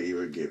doesn't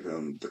even give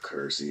him the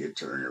courtesy of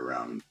turning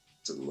around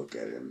to look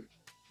at him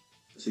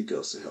as he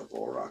goes to help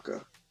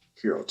Oraka.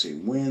 Hero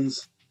Team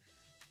wins.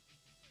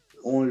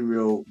 The only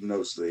real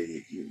notes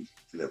they end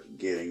up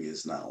getting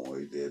is not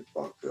only did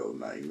Bakugo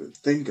not even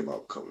think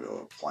about coming up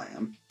with a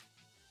plan,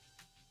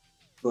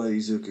 but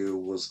Izuku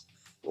was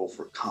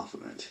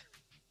overconfident.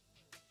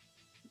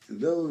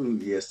 And though,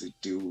 yes, they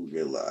do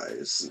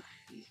realize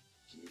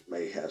he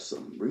may have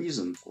some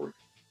reason for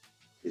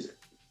his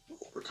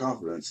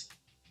overconfidence,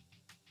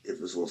 if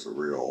this was a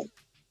real,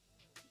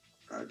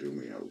 I do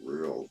mean a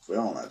real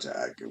villain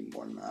attack and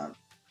whatnot,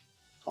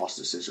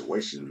 hostage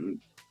situation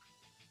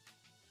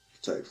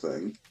type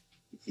thing,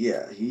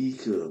 yeah, he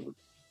could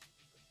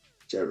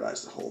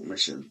jeopardize the whole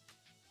mission.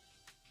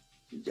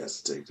 He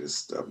has to take this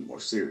stuff more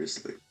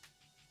seriously.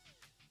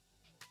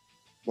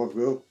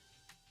 Bakugo,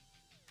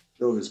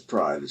 though his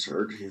pride is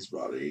hurt, his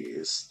body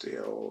is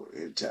still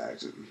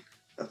intact and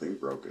nothing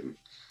broken.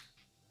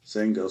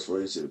 Same goes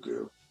for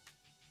Izuku.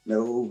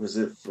 No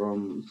visit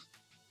from,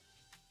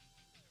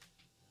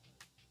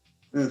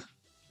 eh,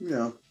 you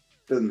know,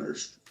 the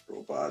nurse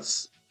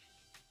robots.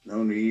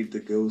 No need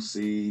to go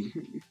see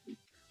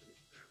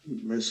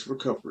Miss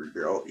Recovery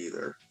Girl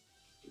either.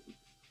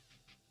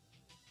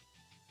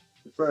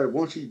 Right,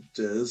 once she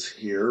does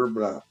hear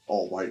about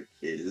All Might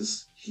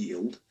is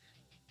healed,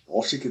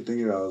 all she can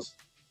think about is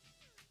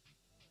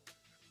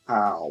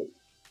how.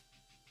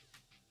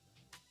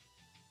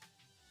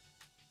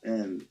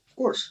 And of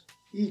course,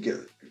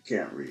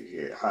 can't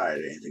really hide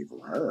anything from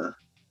her.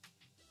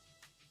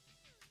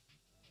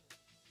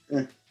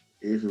 Eh,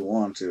 if you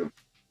want to,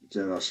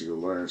 then know she will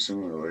learn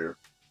sooner or later.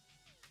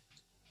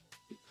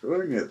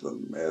 Looking at the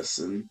mess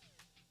and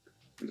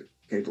the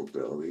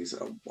capabilities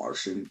of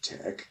Martian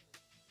tech,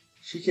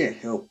 she can't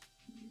help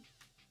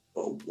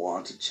but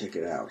want to check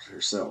it out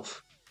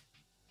herself.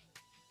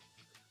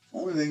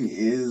 Only thing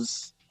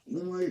is,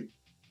 Moonlight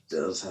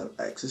does have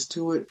access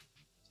to it.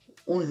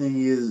 Only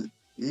thing is,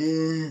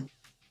 yeah,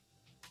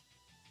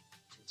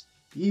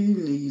 he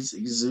needs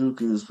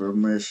Izuku's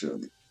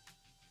permission.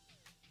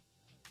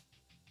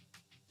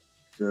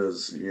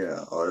 Because,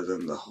 yeah, other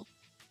than the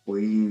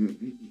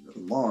Queen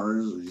of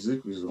Mars,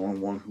 Izuku's the only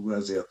one who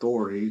has the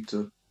authority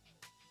to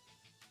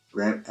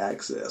grant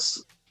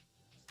access.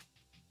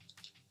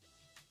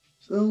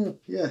 So,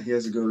 yeah, he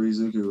has to go to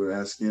Izuku and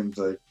ask him,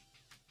 like,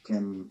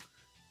 can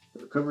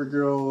the cover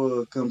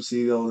girl come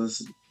see all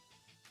this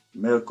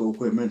medical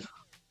equipment?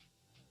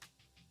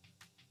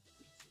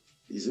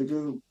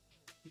 Izuku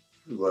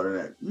learned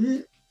that,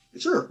 yeah,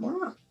 sure, why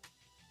not?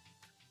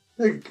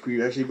 That could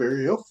be actually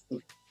very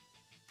helpful.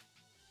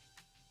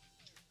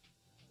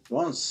 If you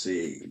want to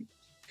see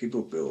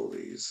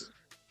capabilities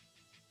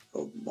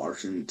of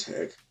Martian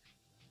tech,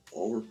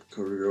 all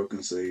cover girl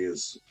can say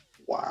is,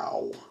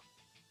 wow.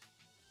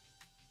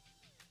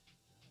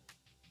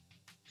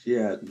 She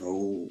had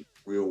no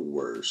real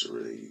words to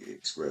really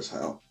express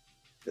how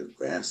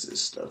advanced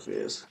this stuff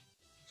is,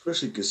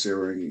 especially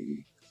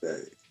considering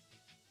that,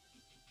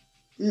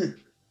 yeah,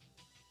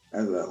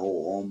 after that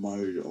whole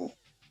Almighty off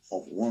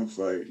one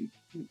fight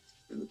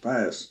in the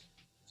past,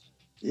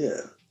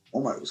 yeah,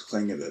 Almighty was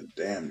clinging to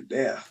damn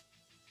death.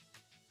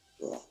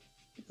 Well,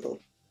 well,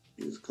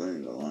 he was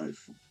clinging to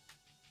life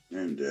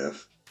and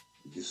death.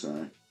 You could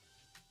say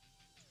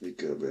it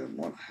could have been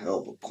one hell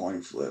of a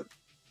coin flip,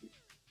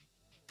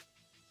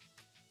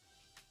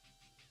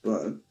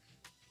 but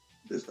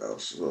this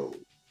also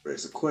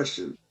raises a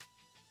question: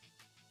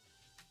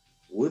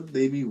 would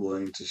they be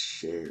willing to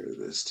share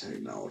this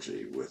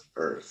technology with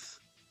Earth?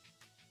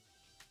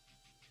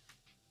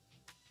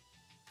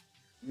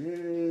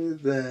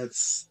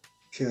 That's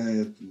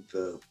kind of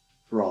the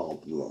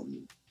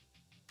problem.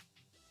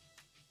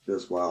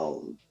 Because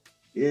while,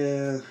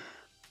 yeah,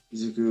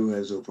 Izuku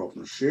has no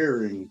problem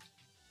sharing,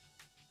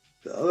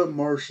 the other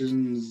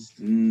Martians,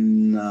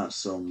 not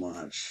so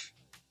much.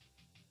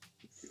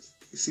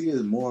 You see it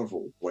as more of a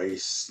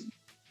waste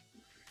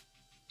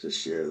to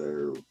share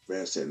their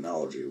advanced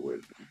technology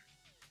with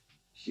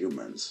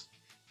humans.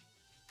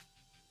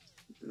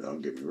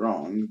 Don't get me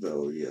wrong,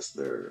 though, yes,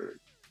 their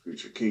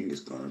future king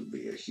is going to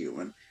be a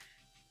human,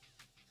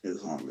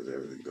 as long as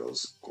everything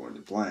goes according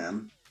to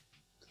plan.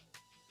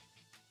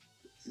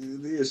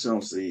 They just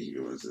don't see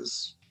humans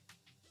as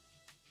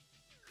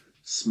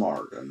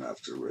smart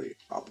enough to really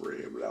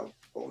operate it without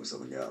blowing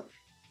something up.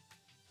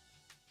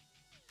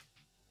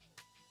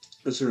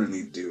 I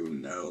certainly do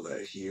know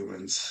that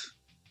humans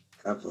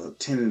have a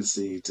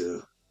tendency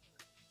to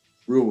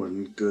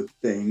ruin good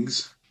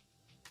things.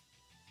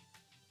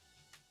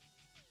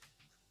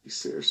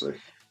 Seriously,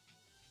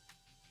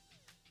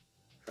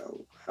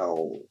 how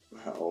how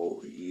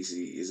how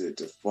easy is it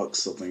to fuck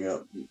something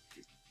up?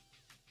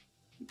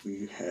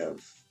 You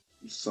have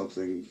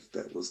something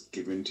that was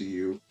given to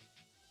you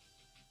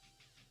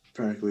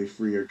practically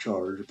free of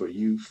charge, but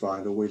you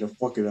find a way to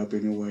fuck it up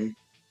anyway.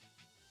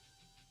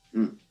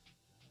 Mm.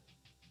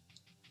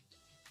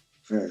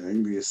 I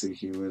think we just see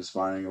humans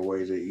finding a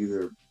way to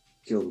either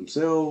kill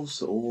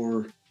themselves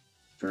or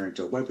turn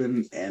into a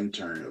weapon and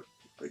turn it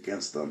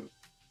against them.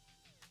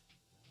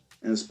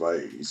 And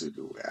despite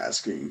Izuku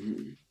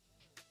asking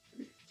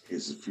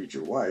his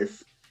future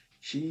wife,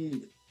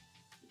 she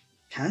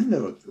kind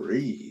of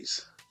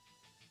agrees.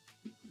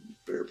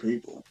 Fair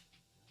people.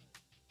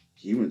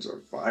 Humans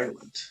are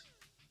violent,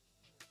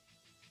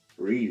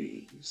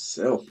 greedy,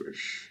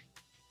 selfish,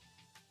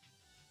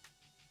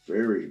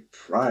 very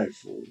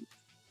prideful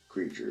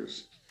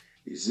creatures.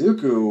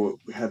 Izuku,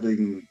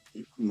 having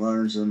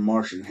learned some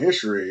Martian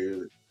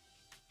history,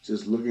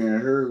 just looking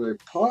at her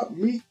like, pot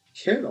meat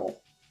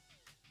kettle.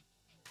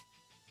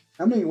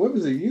 How many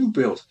weapons have you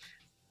built?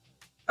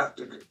 That's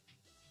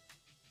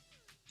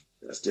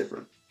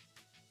different.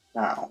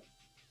 How?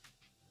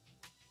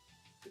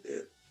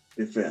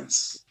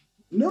 Defense.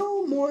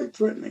 No more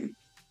threatening.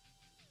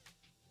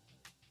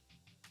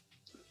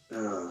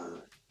 Uh,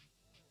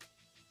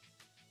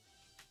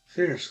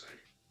 seriously.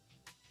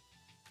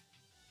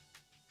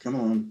 Come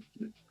on.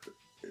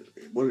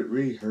 Would it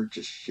really hurt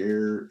to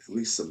share at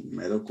least some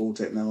medical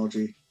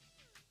technology?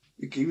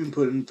 You can even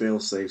put in fail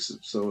safes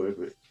so if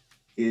it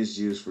is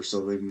used for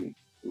something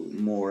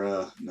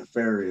more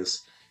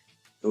nefarious,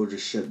 it will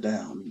just shut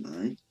down,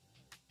 right?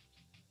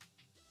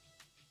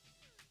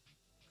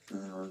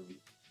 Um,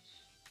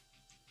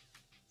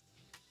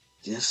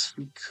 yes,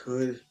 we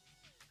could.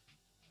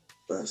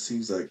 But it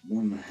seems like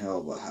one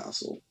hell of a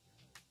hassle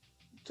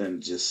than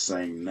just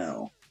saying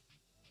no.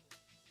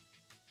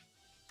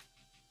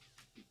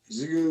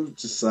 Zuko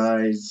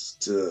decides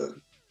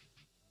to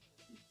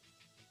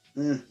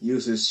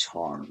use his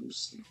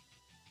charms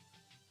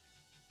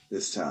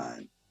this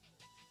time.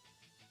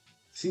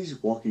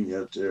 He's walking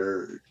up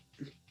there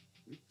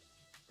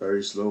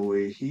very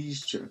slowly.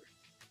 He's trying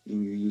to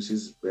use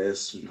his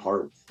best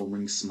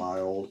heartwarming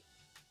smile.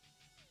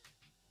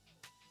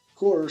 Of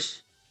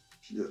course,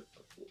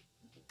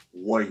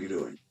 what are you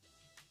doing?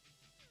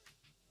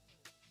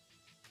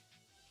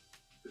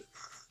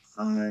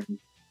 I'm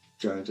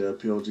trying to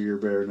appeal to your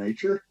better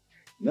nature.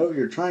 No,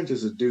 you're trying to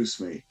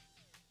seduce me.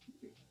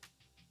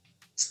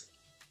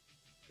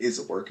 Is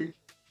it working?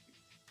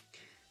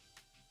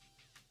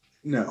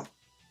 No.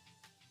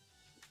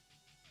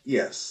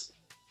 Yes.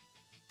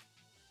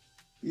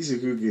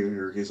 Izuku giving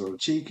her a kiss on the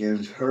cheek,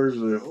 and hers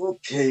was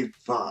okay,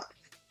 fine.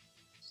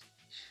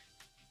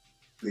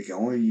 They can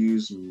only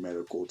use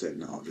medical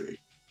technology.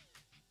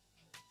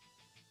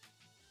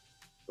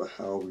 But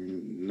how we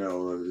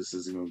know that this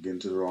isn't going to get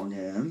into the wrong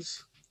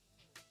hands?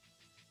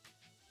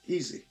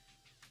 Easy.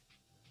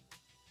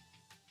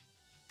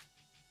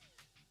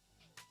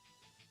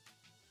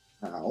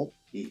 How?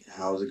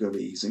 How's it going to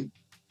be easy?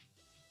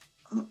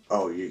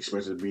 Oh, you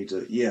expected me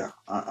to? Yeah,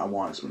 I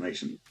want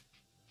explanation.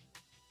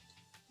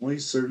 Only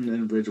certain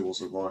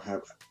individuals are going to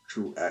have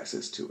true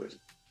access to it.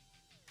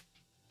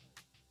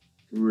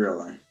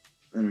 Really?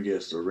 Let me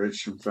guess, the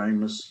rich and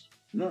famous?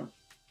 No.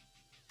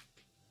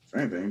 If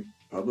anything,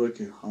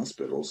 public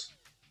hospitals.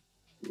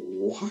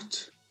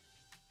 What?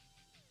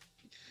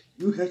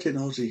 You have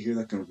technology here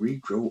that can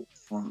regrow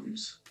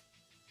arms.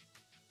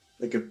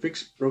 That can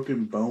fix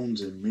broken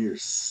bones in mere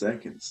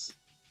seconds.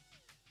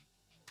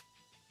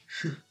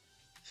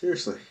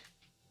 Seriously.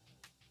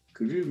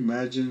 Could you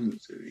imagine?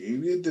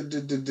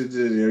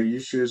 Are you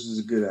sure this is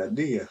a good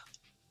idea?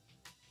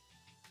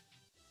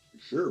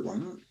 Sure, why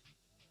not?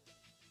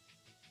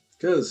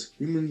 Because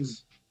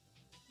humans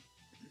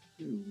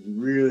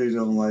really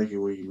don't like it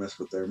when you mess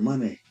with their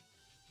money.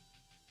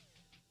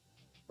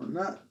 We're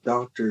not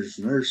doctors,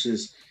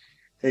 nurses.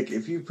 Heck,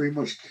 if you pretty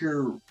much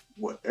cure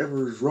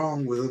whatever's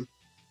wrong with them,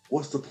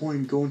 what's the point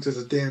in going to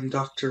the damn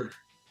doctor?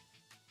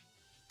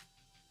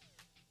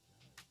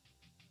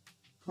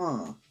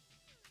 Huh,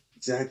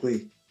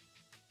 exactly.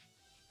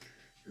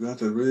 You have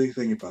to really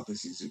think about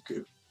this,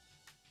 Izuku.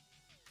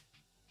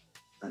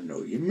 I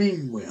know you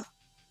mean well,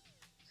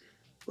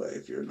 but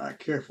if you're not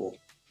careful,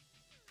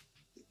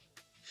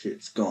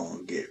 shit's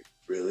gonna get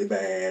really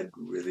bad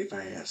really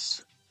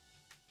fast.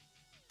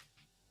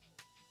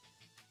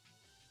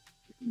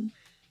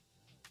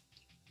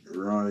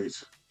 Right.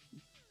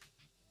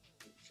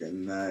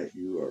 And that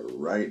you are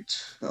right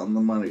on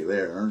the money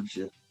there, aren't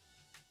you?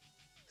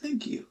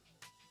 Thank you.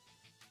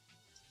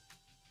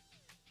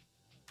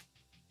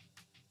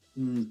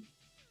 I'm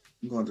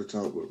going to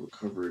talk with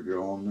Recovery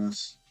Girl on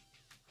this.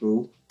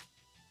 Who?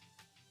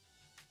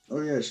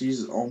 Oh yeah,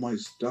 she's All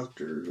Might's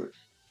doctor.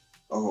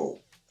 Oh,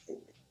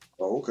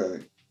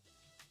 okay.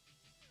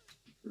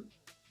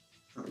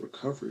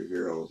 Recovery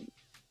Girl.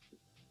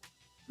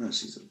 No,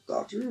 she's a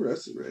doctor.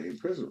 That's very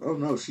impressive. Oh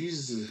no,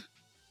 she's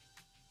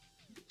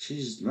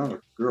not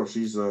a girl.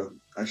 She's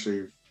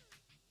actually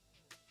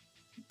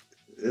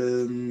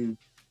um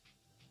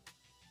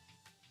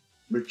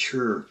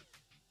mature.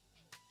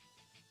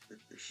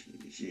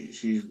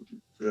 She's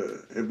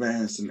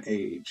advanced in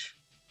age.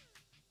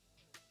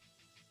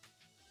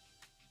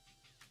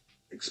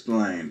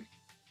 Explain.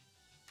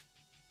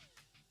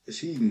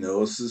 She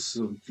notices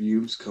some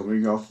fumes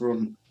coming off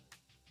from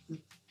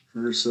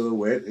her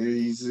silhouette, and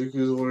he's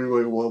wondering,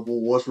 like,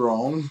 what's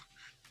wrong?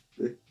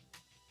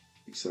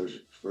 So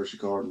first you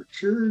call her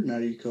mature, now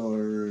you call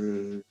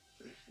her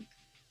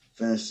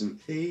advanced in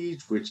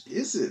age. Which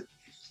is it?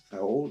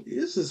 How old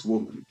is this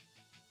woman?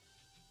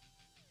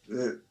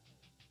 That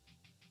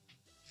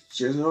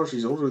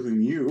she's older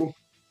than you.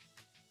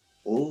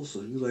 Oh,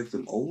 so you like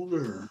them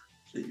older?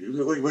 Wait,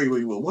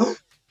 what?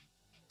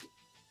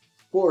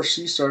 Of course,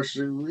 she starts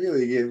to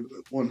really get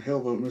one hell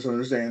of a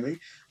misunderstanding.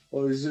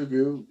 While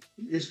Izuku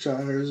is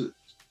trying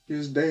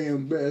his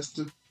damn best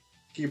to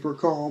keep her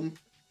calm.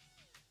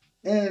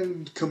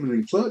 And coming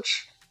in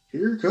clutch,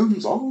 here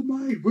comes All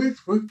Might with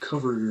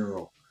Recovery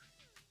Girl.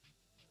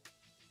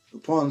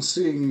 Upon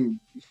seeing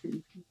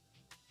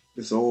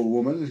this old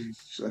woman,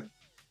 she's like,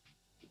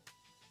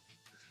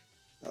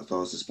 I thought it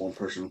was this one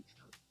person.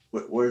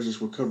 Where's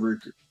this Recovery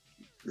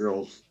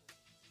Girl?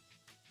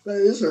 That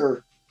is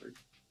her.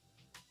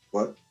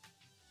 What?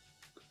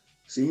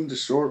 Seeing the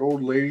short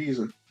old ladies?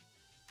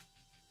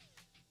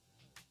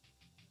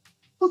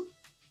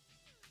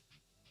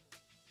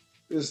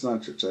 It's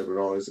not your type at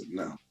all, is it?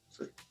 No.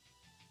 It's like,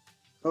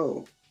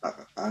 oh,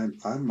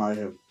 I might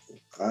have,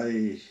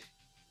 I,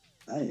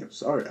 I am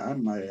sorry. I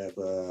might have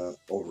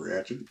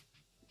overreacted.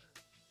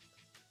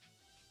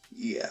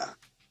 Yeah,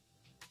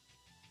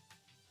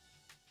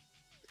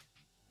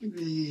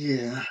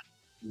 yeah,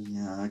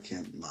 yeah. I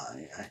can't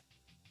lie.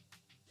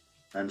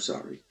 I'm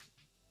sorry.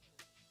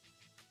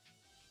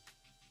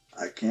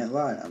 I can't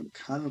lie, I'm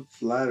kind of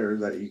flattered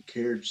that you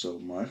cared so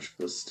much,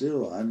 but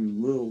still, I'm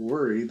a little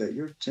worried that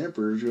your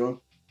temper is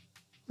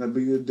gonna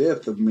be the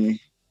death of me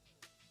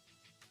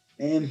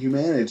and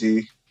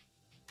humanity.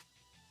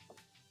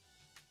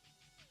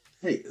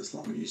 Hey, as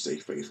long as you stay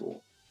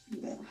faithful, you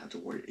won't have to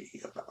worry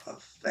about a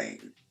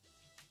thing.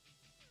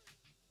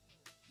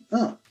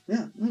 Oh,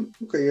 yeah,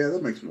 okay, yeah,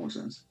 that makes more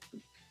sense.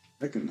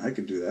 I can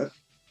do that.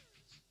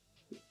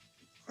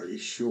 Are you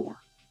sure?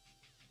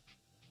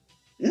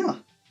 Yeah,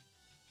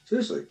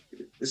 seriously,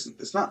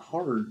 it's not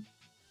hard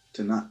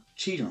to not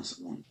cheat on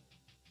someone.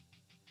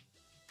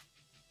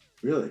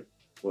 Really.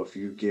 Well, if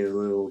you get a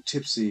little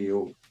tipsy,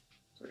 or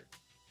sorry,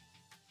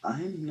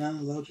 I'm not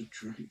allowed to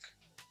drink.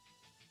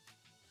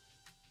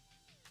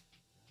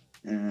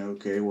 And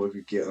okay, well, if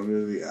you get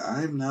under the,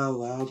 I'm not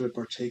allowed to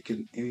partake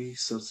in any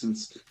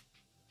substance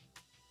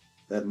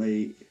that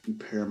may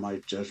impair my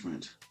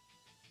judgment.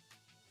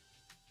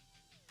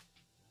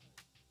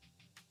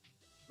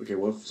 Okay,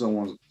 what if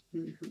someone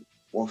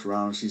walks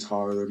around and she's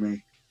hotter than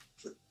me?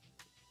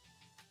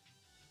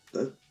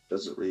 That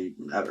doesn't really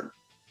matter.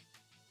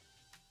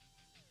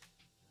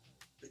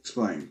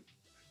 Explain.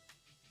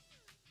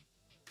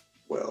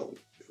 Well,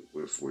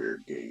 if we're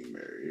getting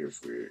married,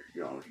 if we're,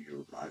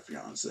 you're my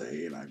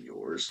fiance and I'm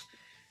yours,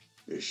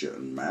 it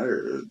shouldn't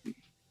matter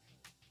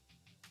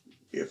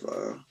if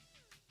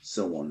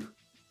someone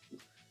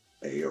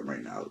may or may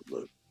not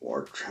look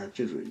more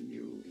attractive than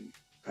you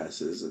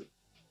passes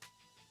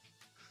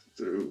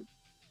through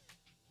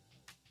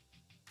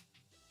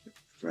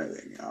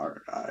anything.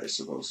 Aren't I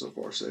supposed to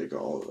forsake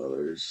all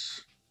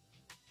others?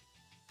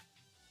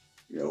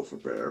 For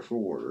better or for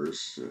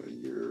worse,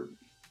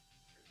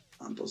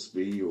 I'm supposed to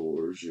be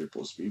yours, you're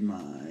supposed to be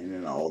mine,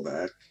 and all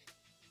that.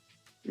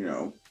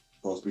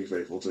 Supposed to be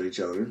faithful to each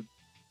other.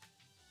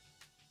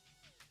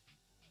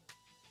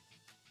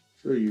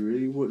 So you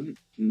really wouldn't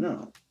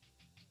know.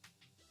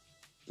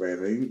 If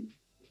anything,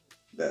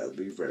 that would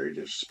be very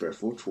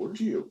disrespectful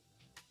towards you.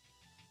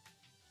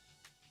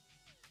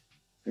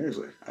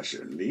 Seriously, I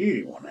shouldn't need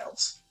anyone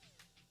else.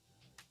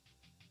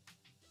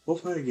 What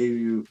if I gave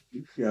you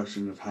the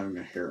option of having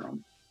a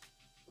harem?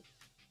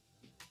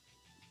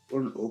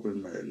 Wouldn't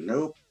open marriage.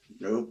 Nope,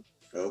 nope,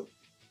 nope.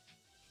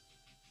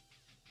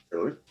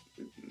 Really?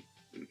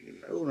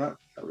 No, not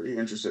really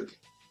interested.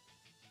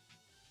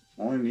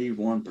 Only need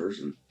one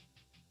person,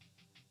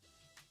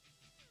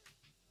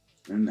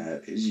 and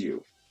that is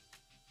you.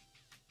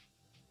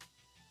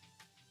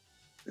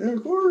 And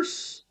of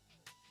course,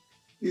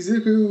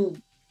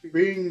 Izuku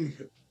being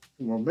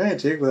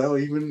romantic without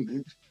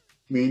even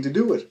meaning to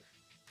do it.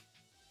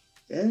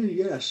 And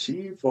yeah,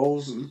 she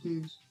falls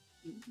into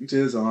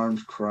his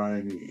arms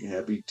crying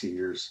happy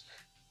tears.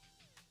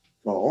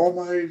 While All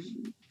Might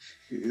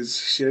is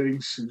shedding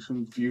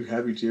some few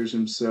happy tears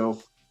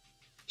himself,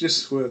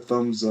 just with a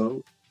thumbs up.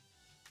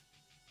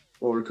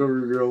 While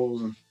Recovery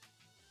Girls,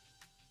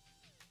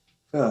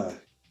 ah,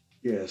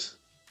 yes,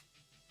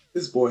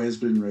 this boy has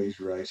been raised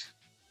right.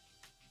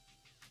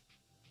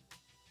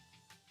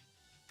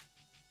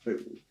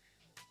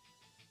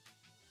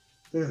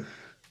 But,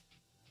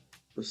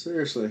 but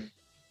seriously,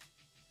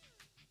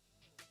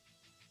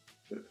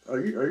 are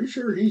you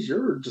sure he's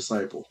your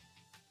disciple?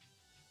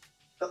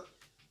 Uh,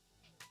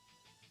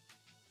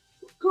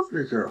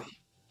 Recovery Girl.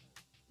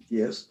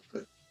 Yes,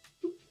 but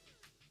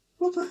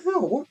what the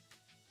hell?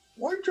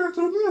 Why you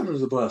drafting him under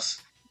the bus?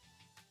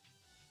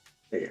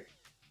 Hey,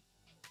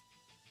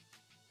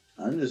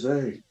 I'm just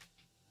saying,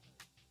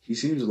 he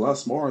seems a lot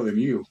smarter than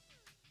you.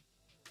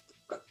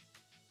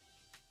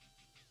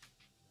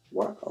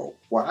 Wow,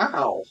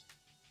 wow.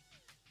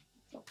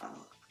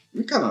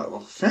 You're kind of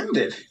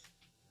offended.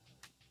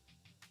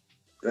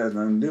 That has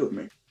nothing to do with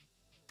me.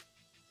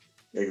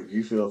 Hey, if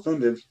you feel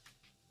offended,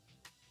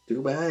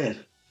 too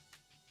bad.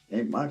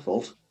 Ain't my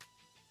fault.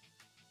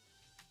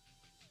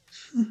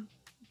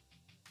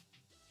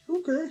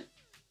 Okay.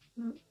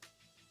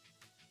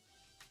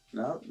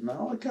 Now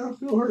I kind of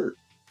feel hurt.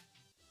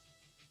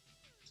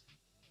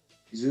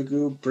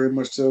 Izuku pretty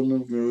much telling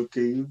him,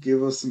 okay, you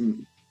give us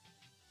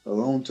a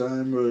long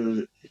time.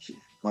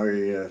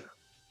 My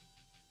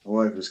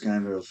wife is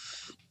kind of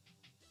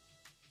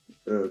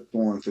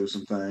going through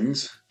some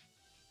things.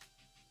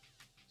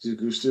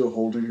 Izuku still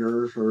holding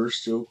her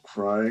still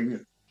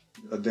crying,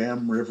 a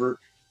damn river.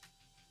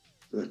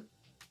 But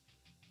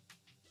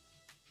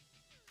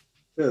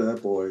yeah,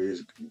 that boy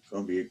is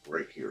gonna be a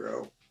great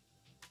hero.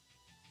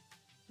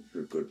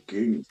 You're a good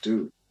king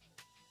too.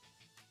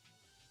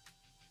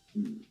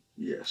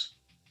 Yes.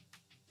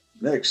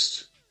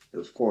 Next,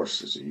 of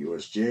course, is a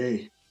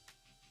USJ.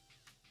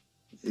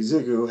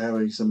 Izuku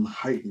having some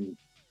heightened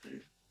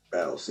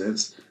battle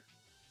sense.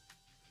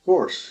 Of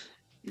course,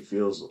 he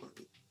feels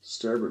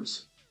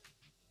disturbance.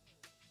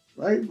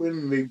 Right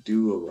when they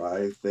do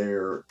arrive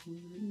there,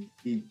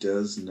 he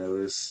does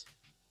notice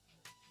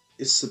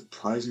it's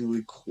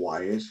surprisingly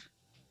quiet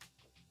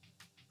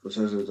for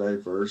such a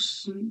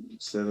diverse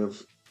set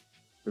of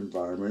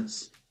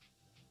environments.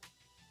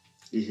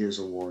 He hears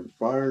a roaring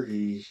fire,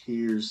 he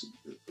hears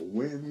the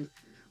wind,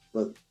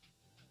 but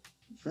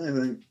if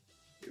anything,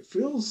 it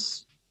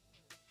feels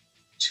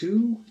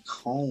too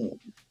calm.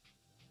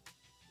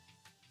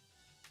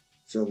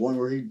 So one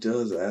where he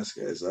does ask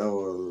us,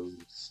 "Oh,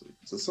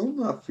 does something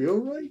not feel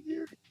right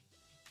here?"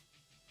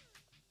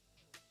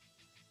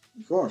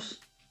 Of course.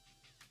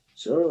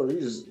 So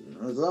he's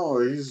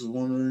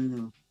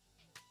wondering.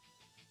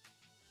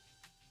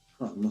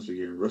 Huh, I must be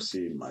getting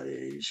rusty at my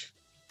age.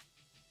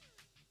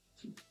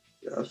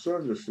 Yeah, I'm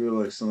starting to feel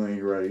like something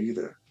ain't right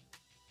either.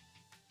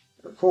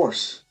 Of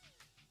course,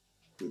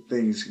 the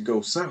things can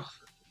go south.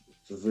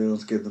 The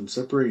villains get them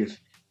separated.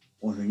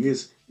 One thing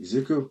is,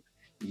 Izuku,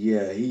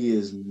 yeah, he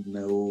is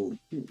no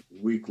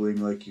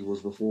weakling like he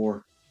was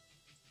before.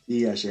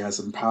 He actually has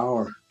some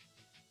power,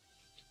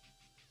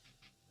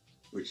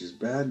 which is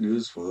bad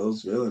news for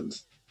those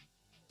villains.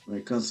 When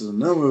it comes to the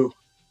Nomu,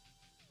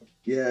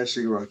 yeah,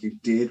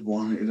 Shigaraki did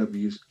want to end up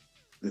using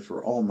it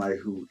for All Might,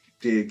 who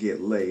did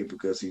get laid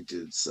because he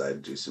did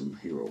decide to do some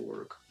hero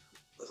work.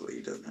 Luckily,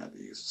 he doesn't have to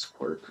use his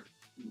quirk.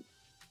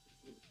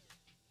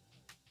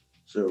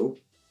 So,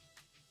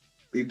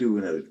 they do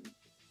end up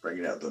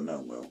bringing out the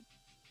Nomu.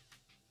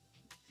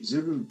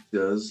 Izuku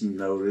does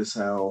notice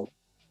how,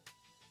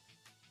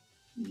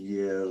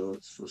 yeah,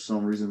 for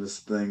some reason this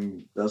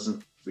thing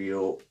doesn't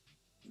feel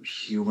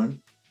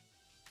human.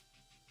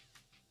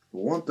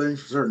 For one thing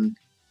for certain,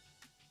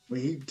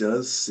 when he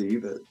does see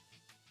that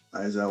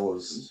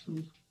Aizawa's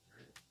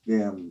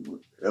damn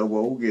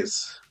elbow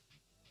gets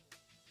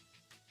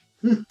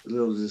a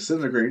little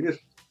disintegrated,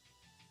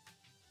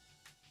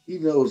 he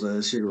knows that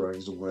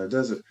Shigaraki's the one that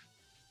does it.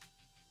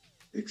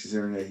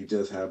 Considering that he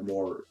does have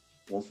more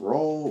one for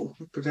all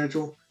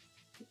potential,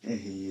 and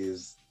he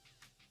is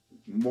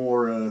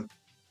more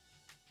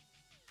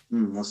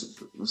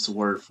what's the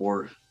word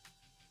for it?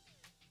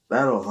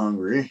 Battle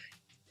hungry,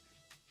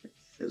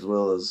 as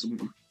well as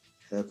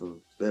have a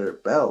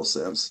better battle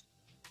sense.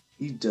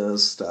 He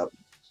does stop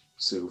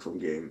Sue from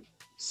getting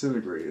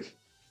disintegrated.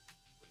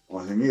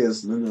 One thing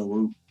is,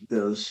 Nanobu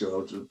does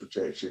show up to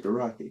protect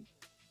Shigaraki.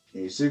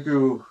 And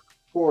Izuku, of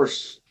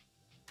course,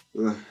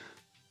 uh,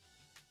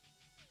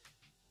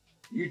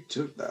 you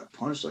took that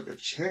punch like a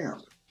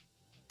champ.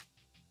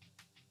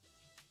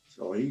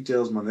 So he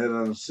tells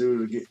Moneta and Sue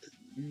to get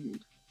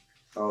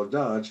out of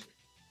dodge.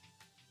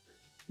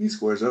 He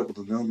squares up with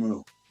the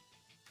Nomu.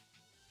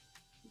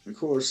 Of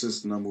course,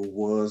 this Nomu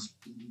was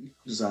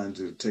designed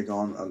to take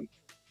on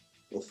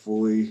a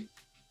fully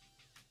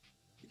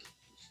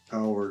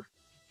powered,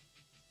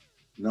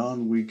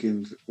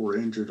 non-weakened or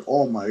injured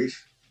All Might.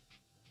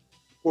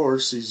 Of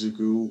course,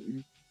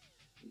 Izuku,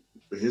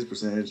 his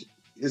percentage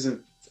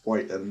isn't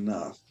quite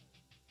enough,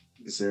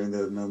 considering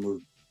that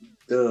Nomu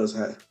does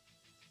have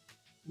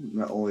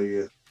not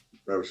only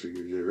rapid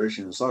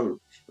regeneration and solid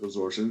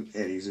absorption,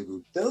 and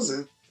Izuku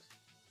doesn't.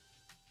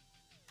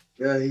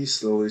 Yeah, he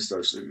slowly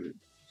starts to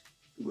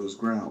lose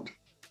ground.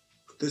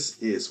 But this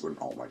is when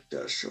All Might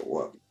does show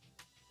up.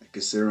 And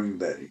considering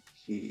that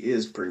he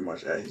is pretty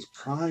much at his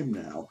prime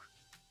now,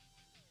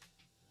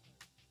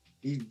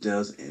 he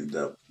does end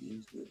up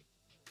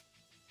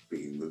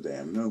beating the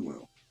damn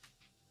Nomu.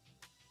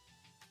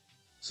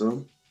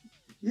 So,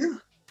 yeah,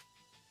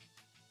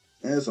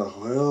 and it's a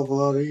hell of a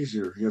lot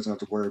easier. He doesn't have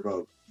to worry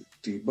about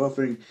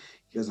debuffing.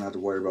 He doesn't have to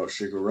worry about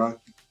Shigaraki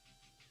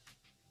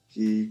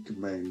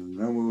commanding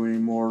the Nomu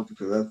anymore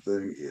because that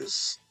thing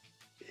is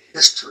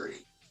history.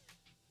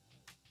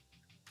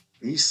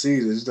 He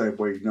sees it. He's like,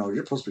 wait, no,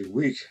 you're supposed to be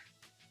weak.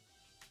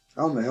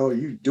 How in the hell are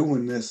you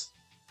doing this?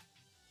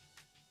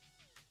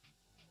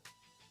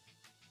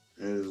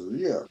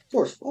 Yeah, of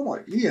course. Oh my,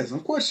 he has some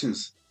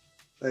questions.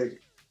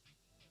 Like,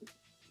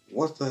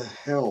 what the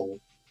hell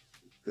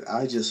did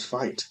I just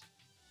fight?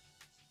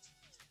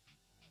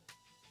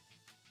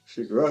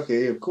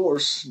 Shigaraki, of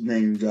course,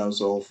 name drops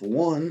all for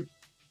one.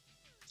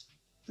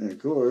 And of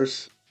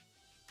course,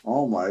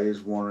 All Might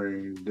is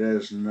wondering,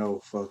 there's no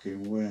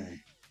fucking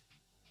way.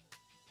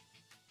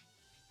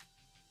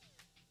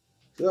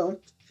 So,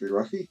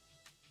 Shigaraki,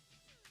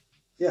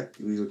 yeah,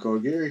 he leaves the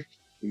Kogiri,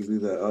 he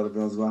leaves the other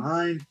villains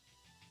behind,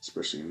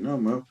 especially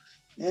Nomu,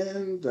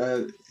 and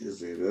that is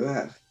the end of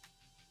that.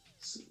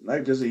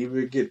 Knight doesn't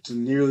even get to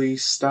nearly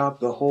stop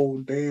the whole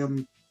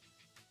damn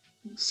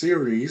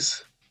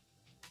series.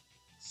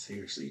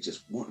 Seriously,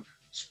 just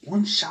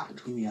one shot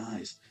between the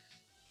eyes.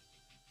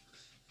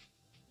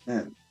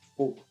 Man,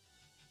 oh,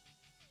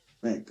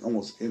 man,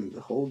 almost ended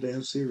the whole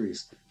damn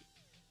series.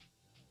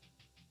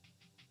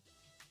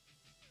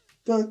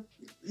 But,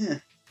 yeah,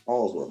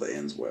 all's well that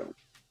ends well.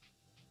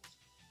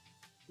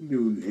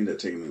 You end up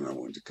taking them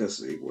into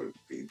custody. What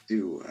they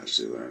do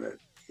actually learn that,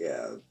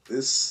 yeah,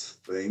 this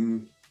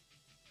thing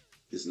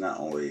is not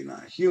only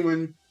not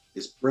human,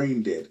 it's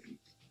brain dead.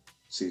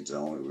 Seems to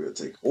only be able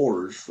to take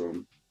orders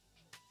from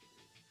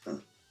uh,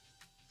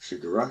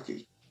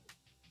 Shigaraki.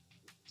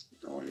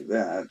 Not only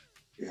that,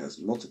 it has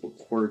multiple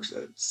quirks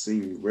that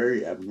seem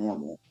very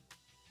abnormal.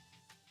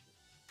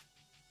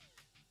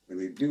 And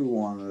they do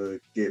want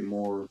to get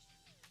more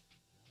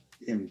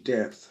in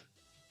depth.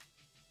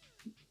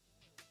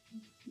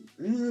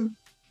 And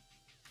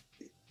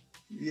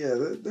yeah,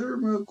 their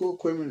medical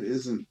equipment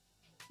isn't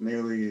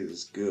nearly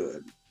as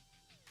good.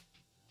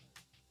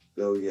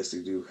 Though, yes,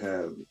 they do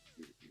have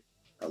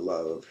a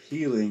lot of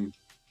healing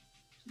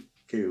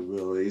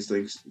capabilities,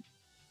 thanks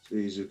to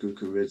Izuku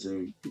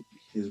convincing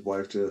his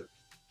wife to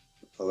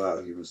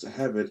allow humans to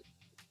have it.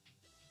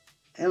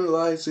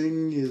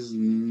 Analyzing is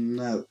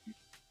not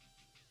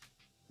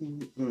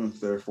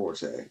their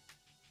forte,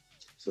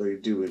 so they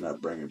do end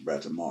up bringing it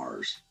back to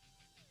Mars.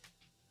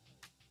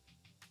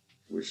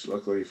 Which,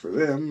 luckily for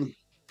them,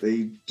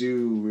 they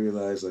do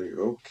realize, like,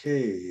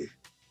 okay,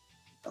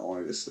 not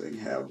only does this thing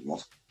have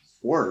multiple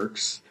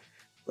quirks,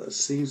 but it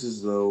seems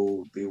as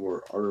though they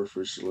were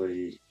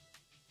artificially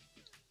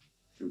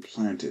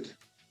implanted.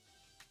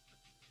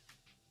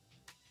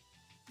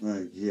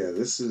 Like, yeah,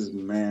 this is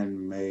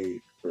man-made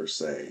per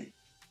se.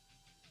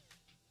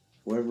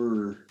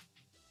 Whoever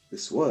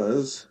this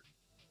was,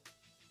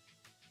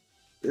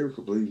 they were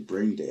completely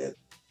brain dead.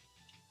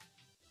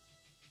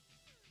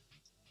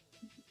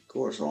 Of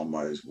course, All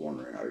Might is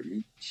wondering, are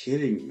you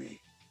kidding me?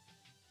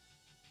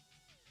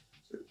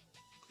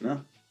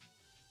 No.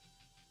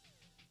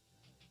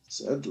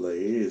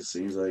 Sadly, it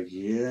seems like,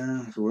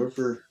 yeah,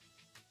 whoever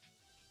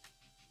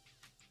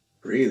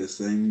created this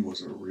thing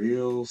was a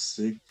real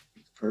sick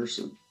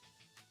person.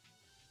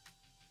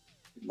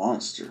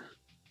 Monster.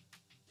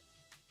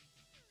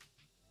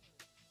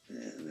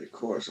 And of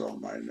course, All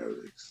Might knows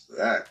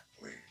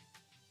exactly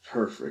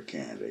perfect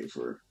candidate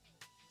for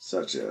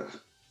such a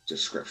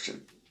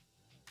description.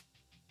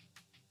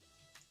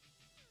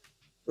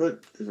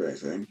 But if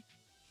anything,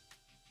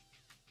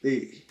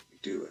 they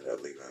do end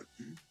up leaving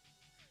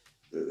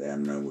the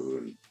damn Nomu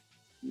and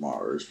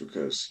Mars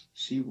because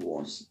she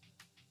wants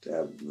to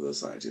have the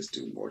scientists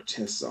do more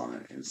tests on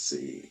it and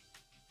see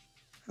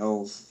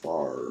how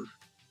far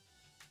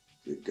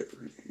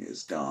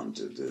it's gone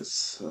to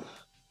this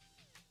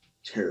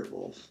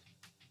terrible,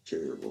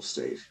 terrible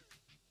state.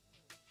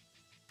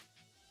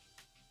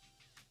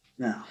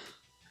 Now,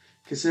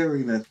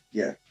 considering that,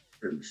 yeah,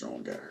 pretty much no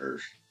one got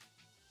hurt,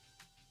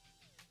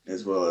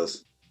 as well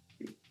as,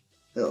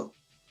 hell,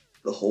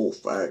 the whole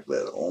fact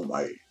that All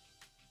Might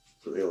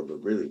was able to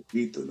really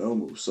beat the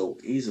Nomu so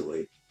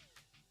easily.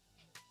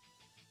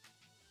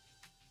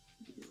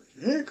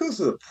 Here goes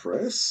to the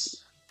press.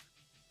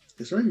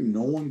 Is there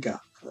no one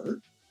got hurt?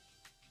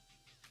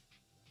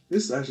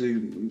 This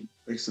actually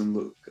makes them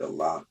look a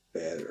lot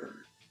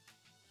better.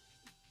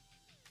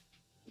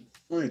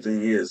 Only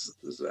thing is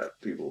that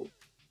people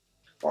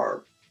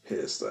are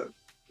pissed that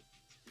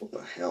what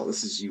the hell?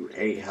 This is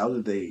UA. How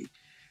did they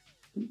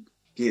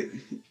get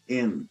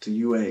into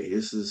UA?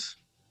 This is,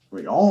 I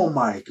mean, All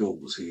Might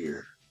goes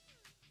here.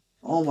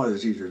 All Might the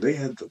teacher. They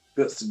had the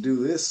guts to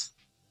do this.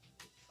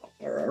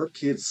 Are our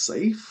kids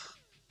safe?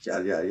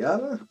 Yada yada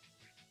yada.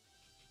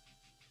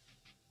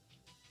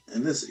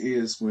 And this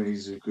is when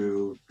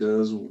Izuku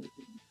does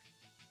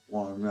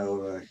want to know,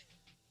 like,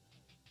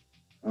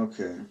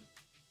 okay,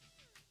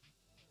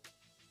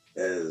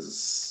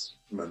 as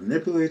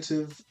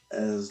manipulative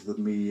as the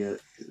media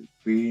is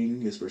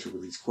being, especially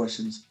with these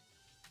questions,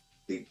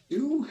 they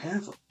do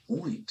have a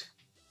point.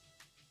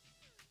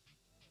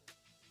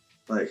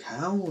 Like,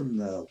 how in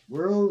the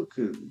world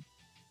could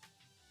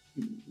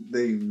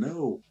they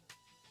know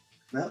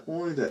not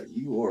only that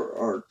you are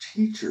our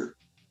teacher,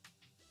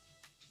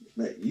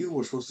 that you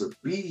were supposed to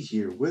be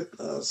here with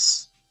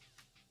us,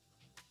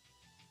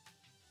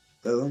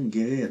 let them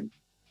get in?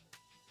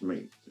 I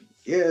mean,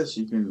 yes,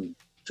 you can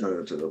try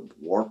to the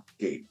warp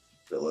gate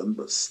villain,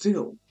 but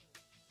still,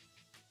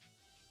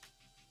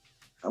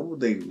 how would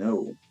they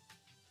know?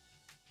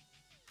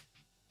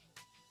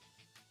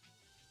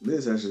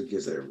 This actually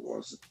gets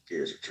everyone's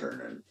gears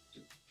turning.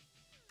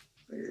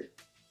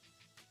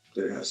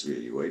 There has to be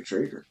a UA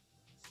trader.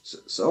 So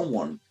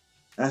someone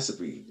has to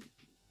be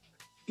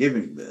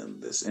giving them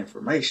this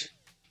information.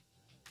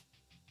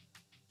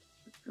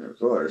 And of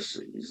course,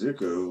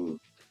 Izuku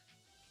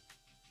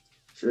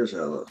sure as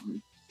hell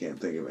can't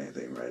think of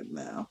anything right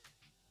now.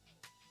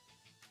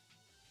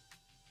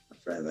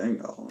 If anything,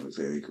 the only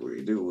thing they could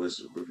really do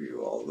is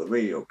review all the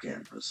video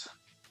cameras.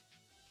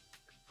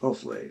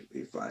 Hopefully,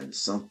 they find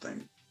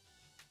something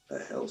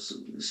that helps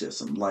shed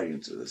some light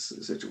into this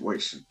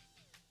situation.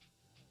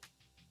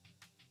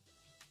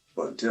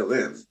 But until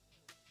then,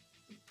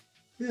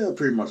 yeah,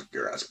 pretty much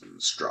grasping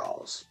the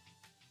straws.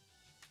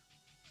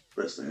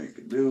 Best thing they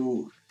can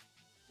do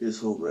is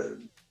hope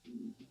that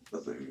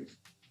nothing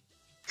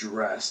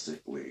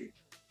drastically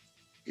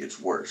gets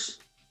worse.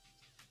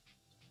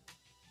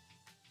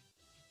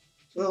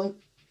 So,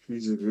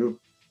 Izuku,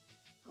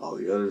 all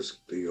the others,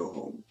 they go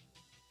home.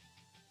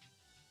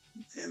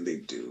 And they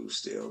do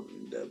still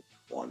end up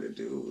wanting to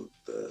do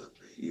the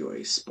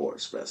UA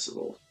Sports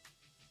Festival.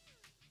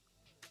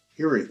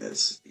 Hearing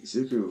this,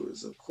 Izuku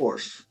is, of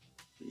course,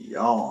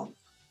 beyond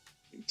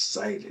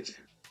excited.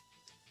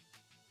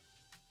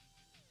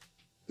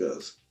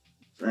 Because,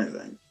 for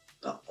anything,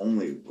 not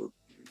only would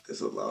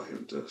this allow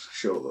him to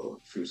show the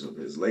fruits of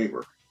his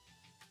labor,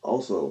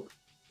 also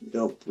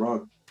help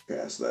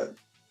broadcast that,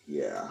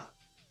 yeah,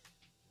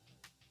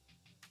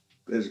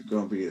 there's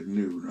going to be a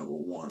new number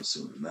one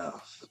soon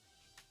enough.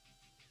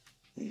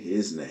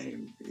 His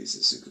name is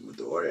Isuku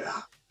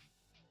Midoriya.